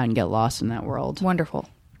read that and get lost in that world. Wonderful.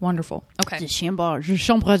 Okay.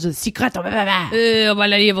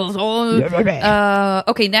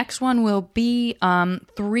 Okay, next one will be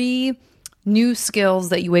 3 new skills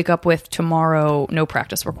that you wake up with tomorrow, no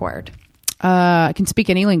practice required. I can speak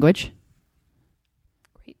any language.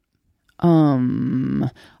 Great.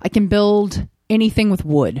 I can build anything with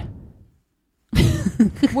wood.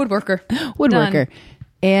 Woodworker. Done.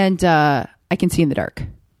 And I can see in the dark.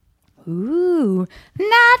 Ooh,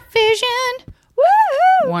 night vision.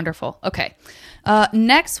 Woo! Wonderful. Okay.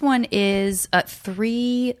 Next one is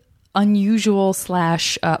 3 unusual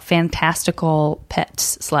 / fantastical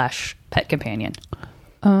pets / pet companion.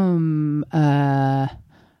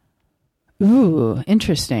 Ooh,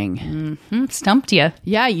 interesting. Stumped you.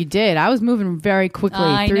 Yeah, you did. I was moving very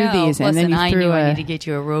quickly through these, and then you threw I need to get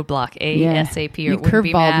you a roadblock ASAP. Or you it wouldn't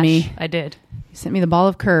be curveballed MASH. me. I did. You sent me the ball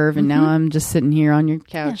of curve, and now I'm just sitting here on your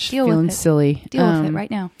couch feeling silly. Deal with it right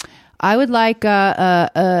now. I would like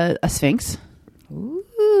a sphinx.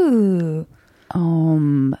 Ooh.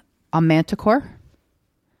 A manticore.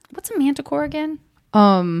 What's a manticore again?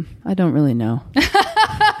 I don't really know.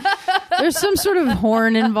 There's some sort of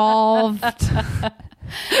horn involved. Is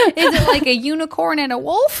it like a unicorn and a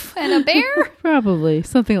wolf and a bear? Probably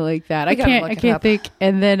something like that. I can't think.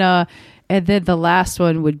 And then the last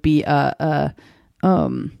one would be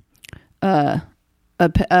what's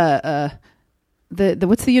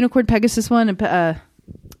the unicorn Pegasus one? A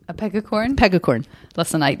pegacorn? Pegacorn.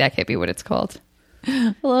 Listen, that can't be what it's called.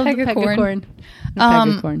 I love Pegacorn. The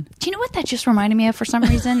pegacorn. Do you know what that just reminded me of for some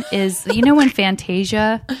reason? Is when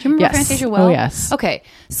Fantasia? Do you remember Yes. Fantasia? Well, Oh, yes. Okay,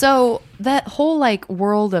 so that whole like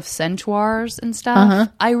world of centaurs and stuff.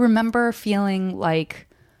 I remember feeling like,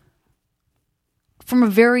 from a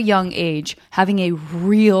very young age, having a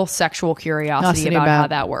real sexual curiosity about how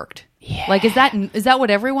that worked. Yeah. Like, is that what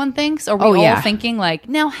everyone thinks? Are we all thinking like,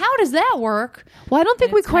 now how does that work? Well, I don't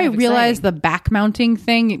think we quite realize the back mounting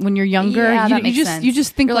thing when you're younger. Yeah, you, that makes just sense. you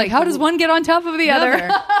just think You're like, how does one get on top of the other?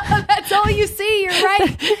 That's all you see. You're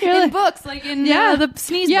right. In books, like in the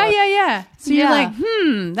sneeze book. Yeah. So you're like,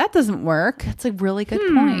 that doesn't work. That's a really good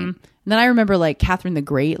point. And then I remember like Catherine the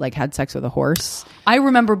Great like had sex with a horse. I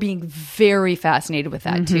remember being very fascinated with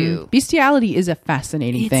that too. Bestiality is a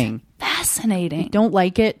fascinating thing. Fascinating. Don't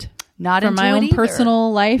like it. Not for into my it own either.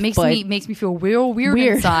 personal life. Makes me feel real weird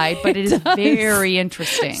inside, but it is very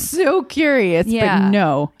interesting. So curious, but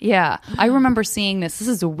no. Yeah. I remember seeing this. This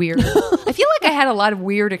is a weird. I feel like I had a lot of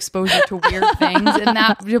weird exposure to weird things in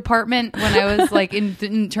that department when I was like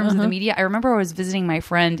in terms of the media. I remember I was visiting my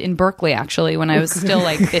friend in Berkeley actually when I was still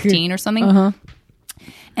like 15 or something.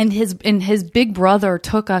 And his big brother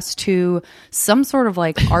took us to some sort of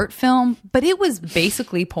like art film, but it was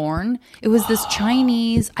basically porn. It was this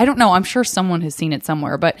Chinese. I don't know. I'm sure someone has seen it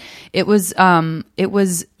somewhere, but it was Chinese. It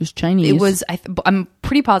was. I'm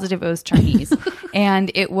pretty positive it was Chinese, and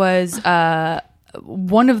it was.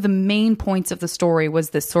 One of the main points of the story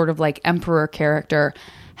was this sort of like emperor character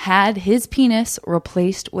had his penis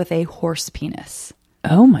replaced with a horse penis.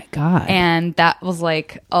 Oh my God. And that was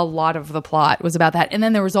like a lot of the plot was about that. And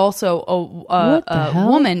then there was also a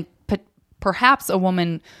woman, perhaps a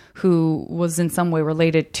woman who was in some way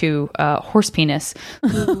related to horse penis,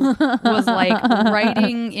 who was like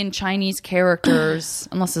writing in Chinese characters,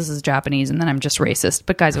 unless this is Japanese, and then I'm just racist.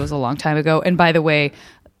 But guys, it was a long time ago. And by the way,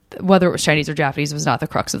 whether it was Chinese or Japanese was not the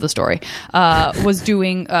crux of the story.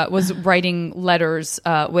 Was writing letters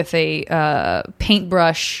with a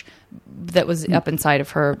paintbrush that was up inside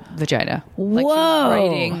of her vagina. Like she was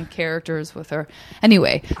writing characters with her.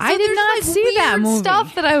 Anyway, I did not see that movie.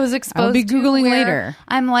 Stuff that I was exposed to. I'll be Googling later.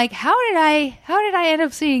 I'm like, how did I end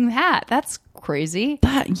up seeing that? That's crazy.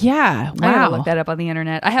 Wow. I gotta look that up on the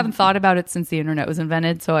internet. I haven't thought about it since the internet was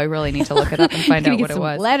invented, so I really need to look it up and find out what it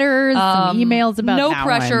was. Letters, some emails about no that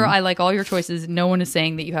pressure. one. I like all your choices. No one is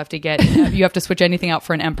saying that you have to switch anything out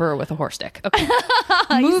for an emperor with a horse stick. Okay.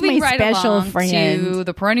 Moving right along to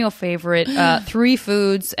the perennial favorite, 3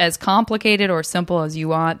 foods as complicated or simple as you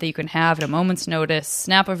want that you can have at a moment's notice,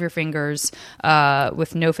 snap of your fingers,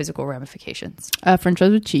 with no physical ramifications. French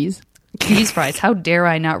fries with cheese. Cheese fries. How dare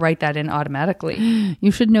I not write that in automatically?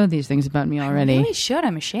 You should know these things about me already. I really should.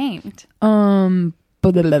 I'm ashamed. Ramen.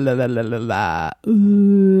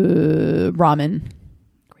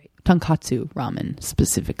 Great. Tonkatsu ramen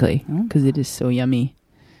specifically because it is so yummy.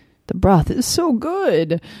 The broth is so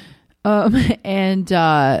good. And food,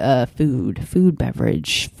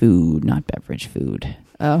 not beverage, food.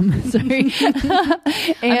 Sorry.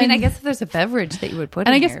 I guess if there's a beverage that you would put in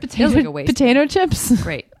and I guess potato chips.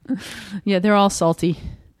 Great. Yeah, they're all salty.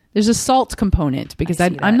 There's a salt component because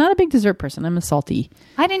I'm not a big dessert person. I'm a salty.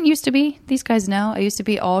 I didn't used to be. These guys know. I used to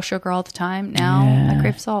be all sugar all the time. Now I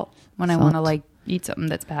crave salt when I want to like eat something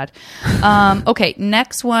that's bad. Okay,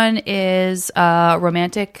 next one is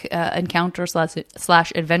romantic encounter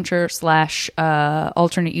slash adventure slash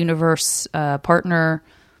alternate universe partner,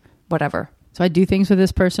 whatever. So I do things with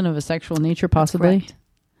this person of a sexual nature, possibly,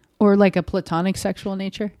 or like a platonic sexual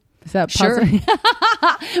nature. Is that possible?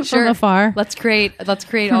 Sure. From afar. Let's create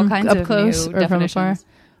all kinds up of close new or definitions. from afar.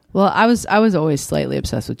 Well, I was always slightly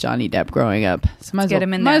obsessed with Johnny Depp growing up. So might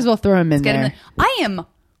as well throw him in there. I am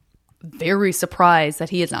very surprised that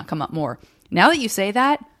he has not come up more. Now that you say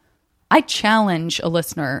that, I challenge a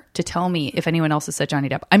listener to tell me if anyone else has said Johnny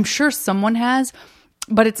Depp. I'm sure someone has,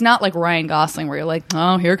 but it's not like Ryan Gosling where you're like,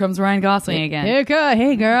 oh, here comes Ryan Gosling again. Hey,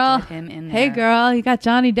 girl. Get him in there. Hey, girl, you got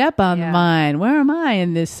Johnny Depp on the mind. Where am I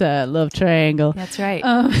in this love triangle? That's right.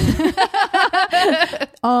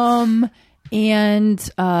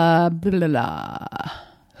 And blah, blah, blah.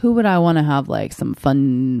 Who would I want to have like some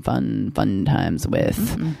fun times with?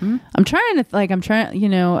 Mm-hmm. I'm trying,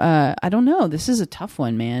 I don't know. This is a tough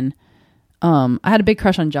one, man. I had a big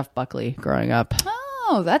crush on Jeff Buckley growing up.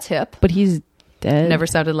 Oh, that's hip. But he's dead. Never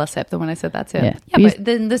sounded less hip than when I said that's hip. Yeah, but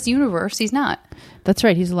in this universe, he's not. That's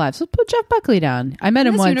right. He's alive. So put Jeff Buckley down. I met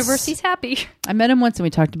him once. In this universe, he's happy. I met him once and we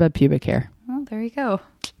talked about pubic hair. Well, there you go.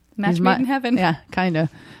 Match made in heaven. Yeah, kind of.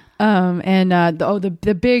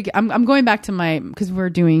 The big. I'm going back to my because we're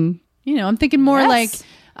doing. I'm thinking more like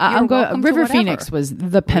I'm going. River Phoenix was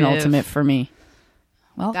the penultimate for me.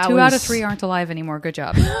 Well, 2 out of 3 aren't alive anymore. Good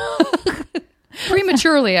job.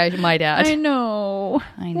 Prematurely, I might add. I know.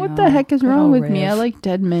 What the heck is wrong with me? I like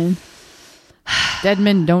dead men. Dead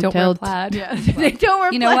men don't tell. Wear plaid. Yeah. They don't wear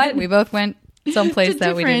plaid. You know what? We both went someplace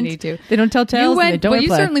that we didn't need to. They don't tell tales. And they don't wear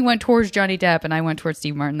plaid. Certainly went towards Johnny Depp, and I went towards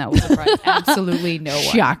Steve Martin. That was a surprise. Absolutely no one.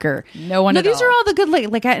 Shocker. No one. No, these are all the good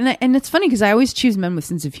and it's funny because I always choose men with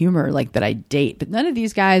sense of humor that I date, but none of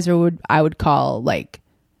these guys I would call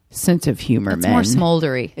sense of humor. It's men. more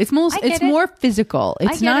smoldery. It's more physical.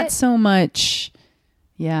 It's not so much.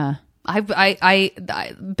 Yeah.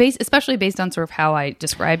 Especially based on sort of how I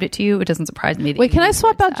described it to you, it doesn't surprise me. Wait, can I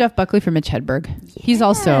swap out Jeff Buckley for Mitch Hedberg? Yes. He's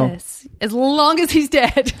also as long as he's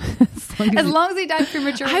dead, as long as he died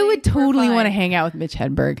prematurely. I would totally want to hang out with Mitch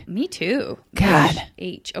Hedberg. Me too. God.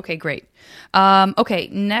 H. Okay, great. Okay,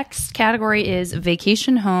 next category is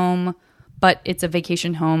vacation home, but it's a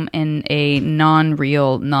vacation home in a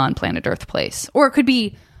non-real, non-planet Earth place, or it could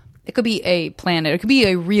be a planet. It could be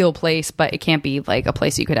a real place, but it can't be a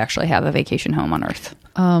place you could actually have a vacation home on Earth.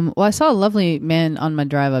 Well, I saw a lovely man on my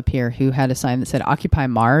drive up here who had a sign that said "Occupy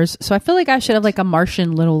Mars." So I feel like I should have a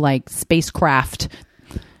Martian little spacecraft.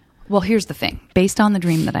 Well, here's the thing. Based on the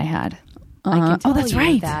dream that I had, I can tell that's you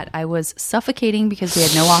right. that I was suffocating because we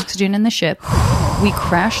had no oxygen in the ship. We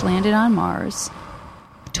crash landed on Mars.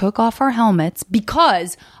 Took off our helmets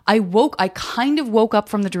because I kind of woke up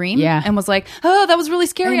from the dream and was like, oh, that was really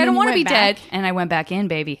scary. I don't want to be dead. And I went back in,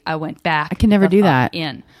 baby. I went back. I can never do that.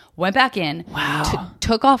 Went back in. Wow.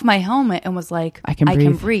 Took off my helmet and was like, I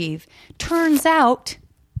can breathe. Turns out,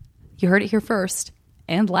 you heard it here first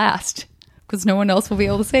and last, because no one else will be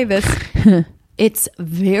able to say this. It's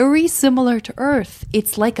very similar to Earth.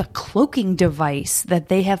 It's like a cloaking device that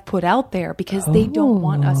they have put out there because they don't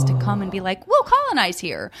want us to come and be like, we'll colonize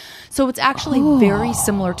here. So it's actually very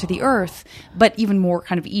similar to the Earth, but even more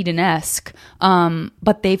kind of Eden-esque.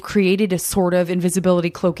 But they've created a sort of invisibility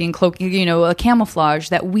cloaking, a camouflage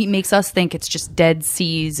that makes us think it's just dead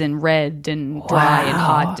seas and red and dry and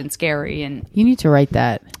hot and scary. And you need to write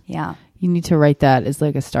that. Yeah. You need to write that as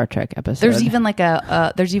a Star Trek episode. There's even a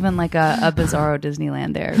bizarro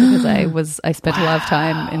Disneyland there because I spent a lot of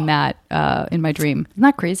time in that in my dream. Isn't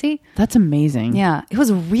that crazy? That's amazing. Yeah, it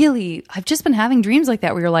was really. I've just been having dreams like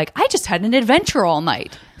that where you're like, I just had an adventure all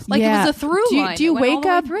night. It was a through line. Do you wake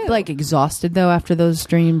up exhausted though after those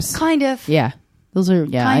dreams? Kind of. Yeah, those are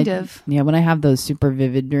kind of. Yeah, when I have those super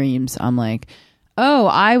vivid dreams, I'm like, oh,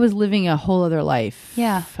 I was living a whole other life.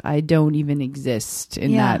 Yeah. I don't even exist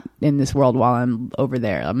in this world while I'm over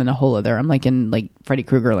there. I'm in a whole other, I'm in Freddy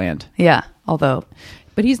Krueger land. Yeah. Although,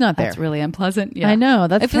 but he's not there. That's really unpleasant. Yeah. I know.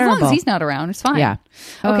 That's terrible. As long as he's not around, it's fine. Yeah.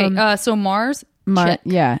 Okay. So Mars.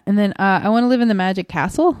 Yeah. And then I want to live in the Magic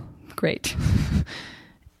Castle. Great.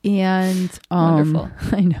 And wonderful.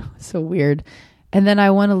 I know. So weird. And then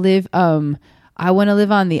I want to live on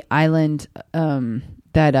the island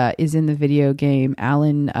that is in the video game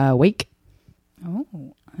Alan Wake. Oh,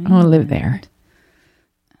 I want to live there.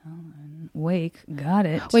 Alan Wake, got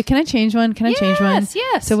it. Wait, can I change one?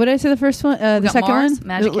 Yes. So what did I say the first one? The second Mars, one?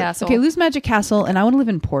 Magic Castle. Okay, lose Magic Castle, and I want to live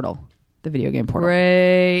in Portal, the video game Portal.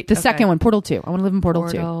 Great. The second one, Portal 2. I want to live in Portal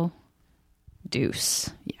 2. Deuce.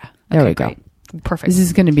 Yeah. There we go. Great. Perfect. This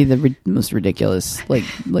is going to be the most ridiculous,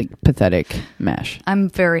 pathetic mash. I'm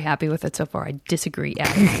very happy with it so far. I disagree.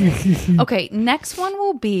 Okay, next one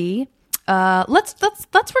will be let's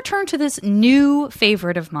return to this new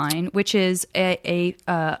favorite of mine, which is a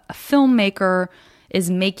filmmaker is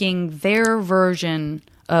making their version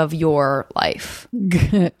of your life.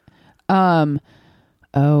 It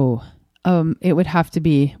would have to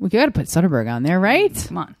be. We got to put Soderbergh on there, right?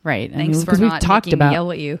 Come on, right? Thanks for not making me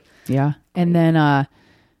yell at you. Yeah, and then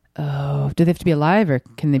do they have to be alive or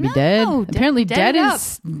can they be dead? Apparently, dead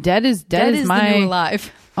is the new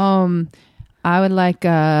alive. I would like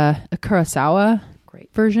a Kurosawa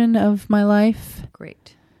version of my life.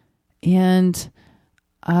 Great. And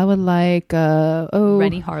I would like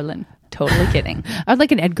Rennie Harlan. Totally kidding. I'd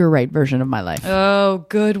like an Edgar Wright version of my life. Oh,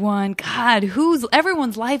 good one. God,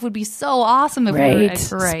 everyone's life would be so awesome if we were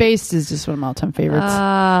Edgar Wright. Spaced is just one of my all-time favorites.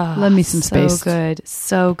 Love me some Spaced.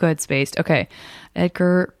 So good, Spaced. Okay,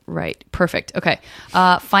 Edgar Wright. Perfect. Okay,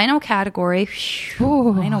 final category.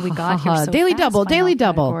 Final, we got here. So Daily Double.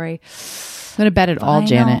 Category. I'm gonna bet it all,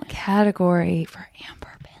 Janet. Category for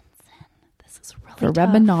Amber Benson. This is really for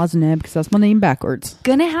tough. Rebbe Nosneb, because that's my name backwards.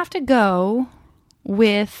 Gonna have to go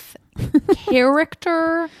with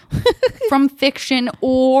character from fiction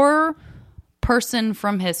or person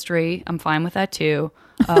from history. I'm fine with that too.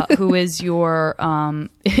 who is your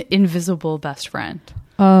invisible best friend.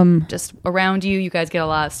 Just around you, you guys get a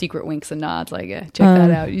lot of secret winks and nods. Like, check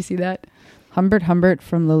that out. You see that? Humbert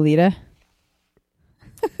from Lolita.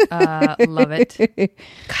 Love it.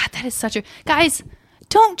 God, that is such a... Guys,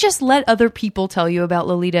 don't just let other people tell you about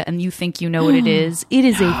Lolita and you think you know what it is. It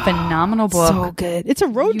is a phenomenal book. So good. It's a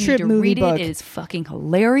road You trip need to movie read book. It is fucking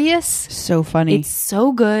hilarious. So funny. It's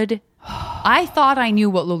so good. I thought I knew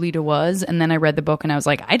what Lolita was, and then I read the book and I was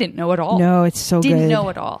like, I didn't know at all. No, it's so good. Didn't know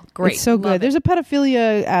at all. Great. It's so Love good. it. There's a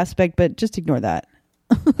pedophilia aspect, but just ignore that.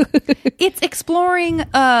 It's exploring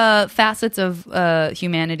facets of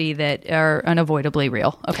humanity that are unavoidably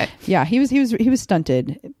real. Okay. Yeah, he was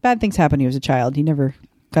stunted. Bad things happened. He was a child. He never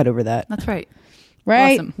got over that. That's right.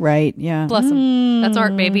 Right. Bless him. Right. Yeah. Bless him. That's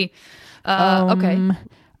art, baby. Okay.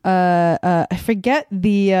 I forget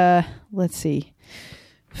the. Let's see.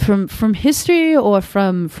 From history or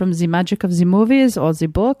from the magic of the movies or the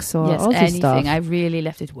books or Yes, all this anything. stuff. I really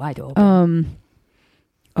left it wide open.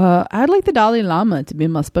 I'd like the Dalai Lama to be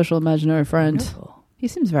my special imaginary friend. Wonderful. He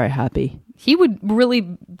seems very happy. He would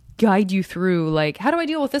really guide you through, like, how do I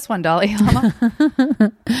deal with this one, Dalai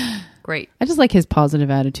Lama? Great. I just like his positive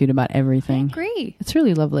attitude about everything. Agree. It's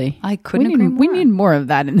really lovely. I couldn't agree more. We need more of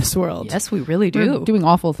that in this world. Yes, we really do. We're doing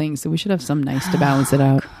awful things, so we should have some nice to balance it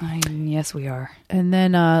out. Yes, we are. And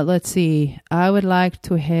then let's see. I would like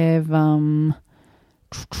to have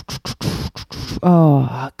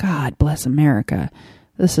oh, God bless America.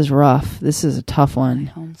 This is rough. This is a tough one.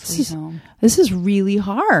 Home, sweet home. This is really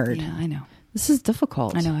hard. Yeah, I know. This is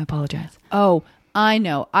difficult. I know. I apologize. Oh, I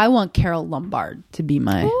know. I want Carol Lombard to be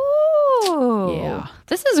my... Ooh. Yeah.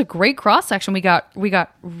 This is a great cross section. We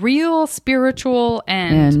got real spiritual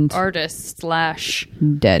and artist slash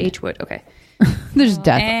dead. H-Wood. Okay. There's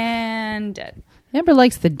death. And dead. Amber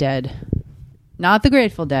likes the dead. Not the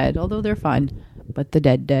Grateful Dead, although they're fine. But the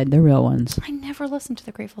dead, the real ones. I never listened to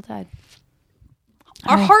the Grateful Dead.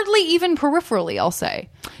 Or hardly even peripherally, I'll say.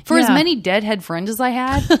 For as many Deadhead friends as I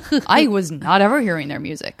had, I was not ever hearing their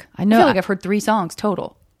music. I know. I feel like I've heard 3 songs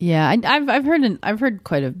total. Yeah, I've heard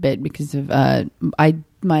quite a bit because of my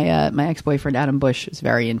ex-boyfriend Adam Bush is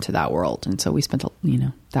very into that world, and so we spent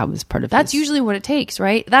that was part of. That's usually what it takes,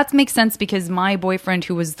 right? That makes sense because my boyfriend,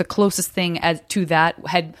 who was the closest thing to that,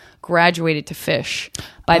 had graduated to Fish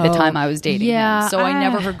by the time I was dating him. So I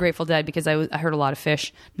never heard Grateful Dead because I heard a lot of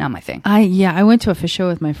Fish. Not my thing. I went to a Fish show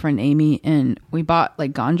with my friend Amy, and we bought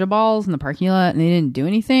like ganja balls in the parking lot, and they didn't do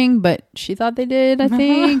anything, but she thought they did. I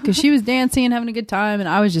think because she was dancing and having a good time, and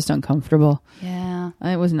I was just uncomfortable. Yeah,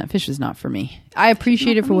 it wasn't. Fish was not for me. I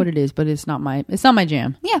appreciate it for what it is, but it's not my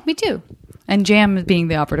jam. Yeah, me too. And jam being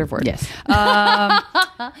the operative word. Yes.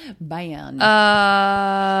 Bayan.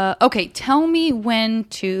 Okay, tell me when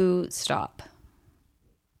to stop.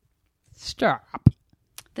 Stop.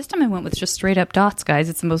 This time I went with just straight up dots, guys.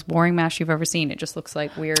 It's the most boring mash you've ever seen. It just looks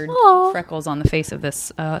like weird freckles on the face of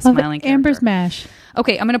this smiling character. Amber's mash.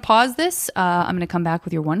 Okay, I'm going to pause this. I'm going to come back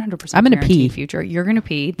with your 100% I'm going to pee. future. You're going to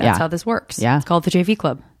pee. That's how this works. Yeah. It's called the JV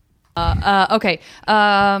Club. Okay.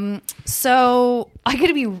 So I got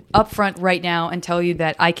to be upfront right now and tell you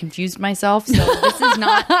that I confused myself. So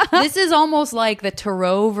this is almost like the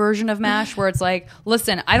Tarot version of MASH where it's like,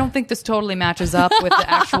 listen, I don't think this totally matches up with the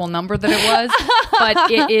actual number that it was, but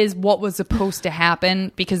it is what was supposed to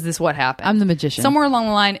happen because this is what happened. I'm the magician. Somewhere along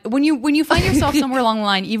the line, when you find yourself somewhere along the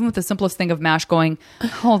line, even with the simplest thing of MASH going,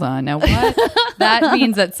 hold on, now what? That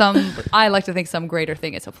means that I like to think some greater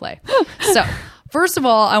thing is at play. So, first of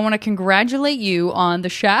all, I want to congratulate you on the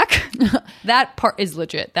shack. That part is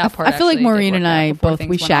legit. That part. I feel like Maureen and I both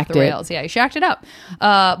we shacked it. Yeah, you shacked it up.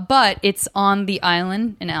 But it's on the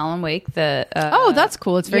island in Allen Wake. That's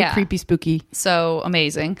cool. It's very creepy, spooky. So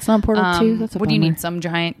amazing. It's on Portal 2. That's what do you need? Some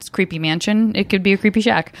giant creepy mansion? It could be a creepy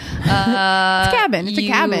shack. It's a cabin. It's a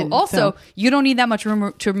cabin. Also, you don't need that much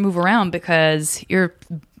room to move around because you're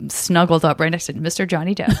snuggled up right next to Mr.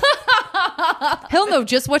 Johnny Depp. He'll know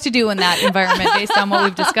just what to do in that environment based on what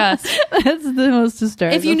we've discussed. That's the most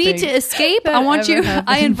hysterical If you need to escape,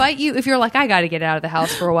 I invite you, if you're like, I got to get out of the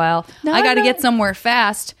house for a while. I got to get somewhere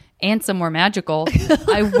fast and somewhere magical.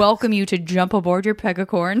 I welcome you to jump aboard your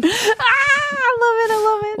pegacorn. I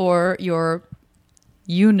love it. Or your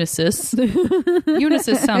Unisys.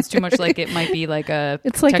 Unisys sounds too much like it might be like a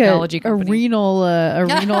technology company. A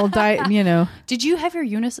renal diet, Did you have your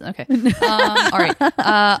Unisys? Okay. All right.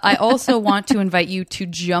 I also want to invite you to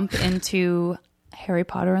jump into Harry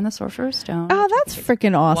Potter and the Sorcerer's Stone. Oh, that's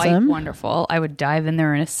freaking awesome. Quite wonderful. I would dive in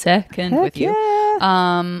there in a second with you.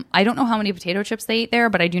 Yeah. I don't know how many potato chips they eat there,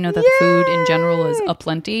 but I do know that the food in general is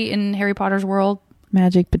aplenty in Harry Potter's world.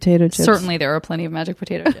 Magic potato chips. Certainly there are plenty of magic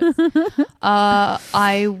potato chips.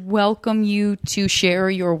 I welcome you to share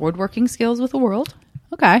your woodworking skills with the world.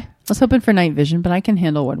 Okay. I was hoping for night vision, but I can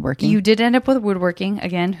handle woodworking. You did end up with woodworking.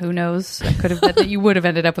 Again, who knows? I could have bet that you would have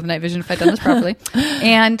ended up with night vision if I'd done this properly.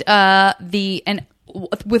 And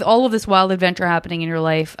with all of this wild adventure happening in your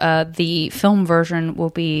life, the film version will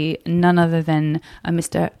be none other than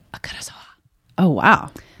Mr. Akarasawa. Oh,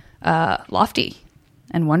 wow. Lofty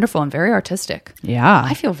and wonderful and very artistic. Yeah.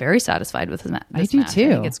 I feel very satisfied with this I do match. too.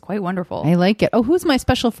 I think it's quite wonderful. I like it. Oh, who's my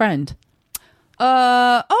special friend?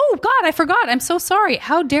 Oh God, I forgot. I'm so sorry.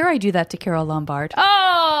 How dare I do that to Carol Lombard?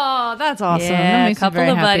 Oh, that's awesome. Yeah, That a makes me couple very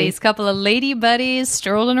of happy. buddies, couple of lady buddies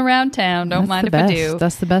strolling around town. Don't mind if I do.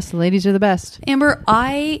 That's the best. The ladies are the best. Amber,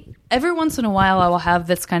 every once in a while I will have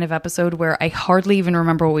this kind of episode where I hardly even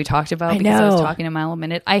remember what we talked about because I was talking a mile a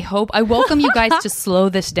minute. I welcome you guys to slow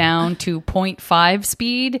this down to 0.5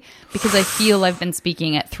 speed because I feel I've been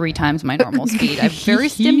speaking at 3 times my normal speed. I'm very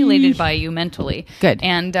stimulated by you mentally. Good.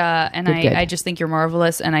 And Good. I just think you're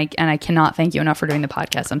marvelous, and I cannot thank you enough for doing the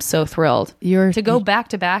podcast. I'm so thrilled. To go back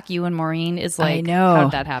to back, you and Maureen is like, I know. how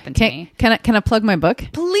did that happen to me? Can I plug my book?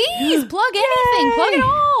 Please plug anything. Plug it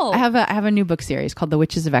all. I have a new book series called The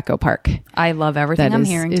Witches of Echo Park. I love everything That I'm is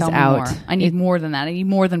hearing. Tell me out. more. I need more than that. I need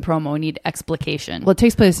more than promo. I need explication. Well, it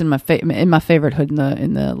takes place in my favorite hood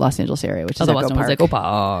in the Los Angeles area, which is Otherwise Echo known as Park. Echo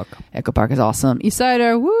Park. Echo Park is awesome. East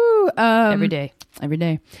Sider, woo! Every day.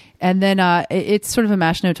 And then it's sort of a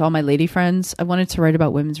mash note to all my lady friends. I wanted to write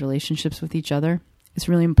about women's relationships with each other. It's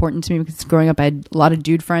really important to me because growing up I had a lot of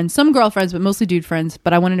dude friends, some girlfriends, but mostly dude friends.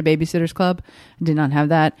 But I wanted a babysitter's club. I did not have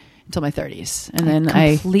that until my 30s. And then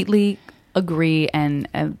I completely agree and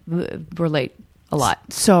relate a lot.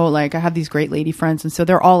 So like I have these great lady friends, and so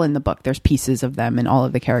they're all in the book. There's pieces of them and all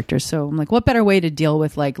of the characters. So I'm like, what better way to deal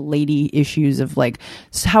with like lady issues of like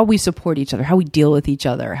how we support each other, how we deal with each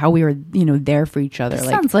other, how we are, there for each other.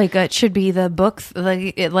 Sounds like it should be the book.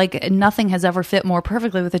 Like nothing has ever fit more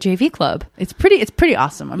perfectly with a JV club. It's pretty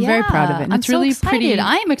awesome. I'm very proud of it. And it's really so excited. pretty.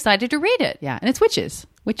 I am excited to read it. Yeah, and it's witches.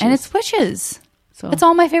 And it's witches. So it's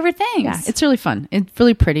all my favorite things. Yeah, it's really fun. It's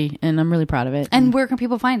really pretty, and I'm really proud of it. And where can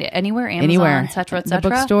people find it? Anywhere, Amazon, anywhere, etc., The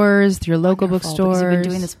etc. bookstores, your local bookstores. You've been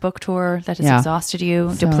doing this book tour that has exhausted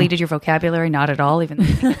you, depleted your vocabulary. Not at all, even though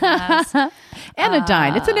you think it has.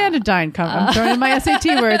 Anodyne. It's an anodyne. I'm throwing in my SAT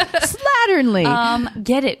word. Slatternly.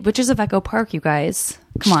 Get it? Witches of Echo Park, you guys.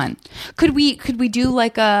 Come on. Could we do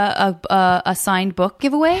like a signed book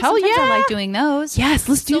giveaway? Hell Sometimes yeah. I like doing those. Yes,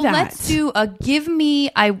 let's do that. Let's do a give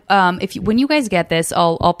me. When you guys get this,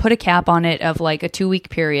 I'll put a cap on it of like a 2-week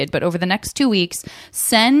period. But over the next 2 weeks,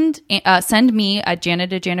 send me at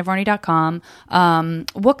janet@janetvarney.com.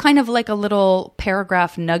 What kind of like a little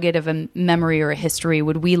paragraph nugget of a memory or a history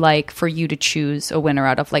would we like for you to choose a winner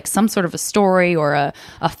out of? Like some sort of a story or a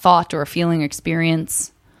thought or a feeling or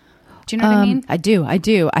experience. Do you know what I mean? I do.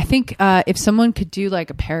 I think if someone could do like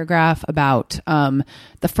a paragraph about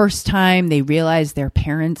the first time they realized their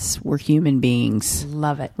parents were human beings.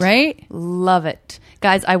 Love it. Right? Love it.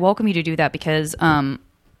 Guys, I welcome you to do that because, and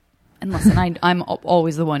listen, I'm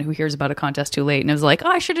always the one who hears about a contest too late and is like, oh,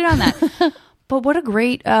 I should have done that. But what a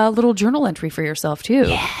great little journal entry for yourself too.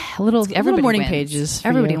 Yeah, little morning wins. pages.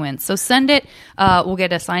 Everybody wins. So send it. We'll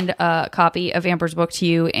get a signed copy of Amber's book to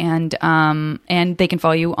you, and they can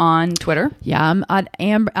follow you on Twitter. Yeah, I'm at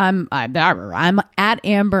Amber. I'm at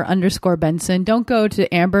Amber _Benson. Don't go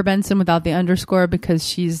to Amber Benson without the underscore because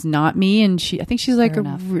she's not me, and I think she's like a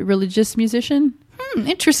religious musician.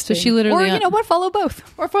 Interesting. So she literally, or you know what, follow both.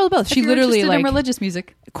 She literally like in religious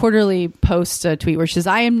music. Quarterly posts a tweet where she says,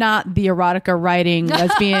 "I am not the erotica writing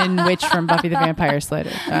lesbian witch from Buffy the Vampire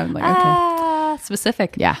Slayer." I'm like, okay,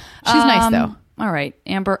 specific. Yeah, she's nice though. All right,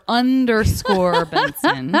 Amber _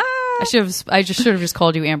 Benson. I should have just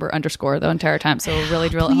called you Amber _ the entire time. So we'll really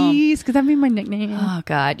drill it home. Please, because that'd be my nickname. Oh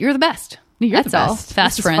God, you're the best. You're That's the all. best.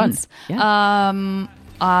 Fast friends. Yeah.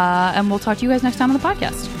 And we'll talk to you guys next time on the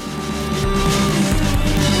podcast.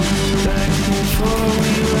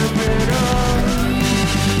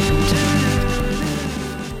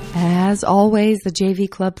 As always, the JV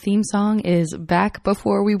Club theme song is Back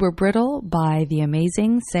Before We Were Brittle by the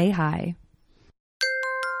amazing Say Hi.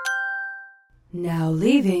 Now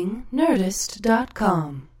leaving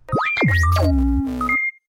Nerdist.com.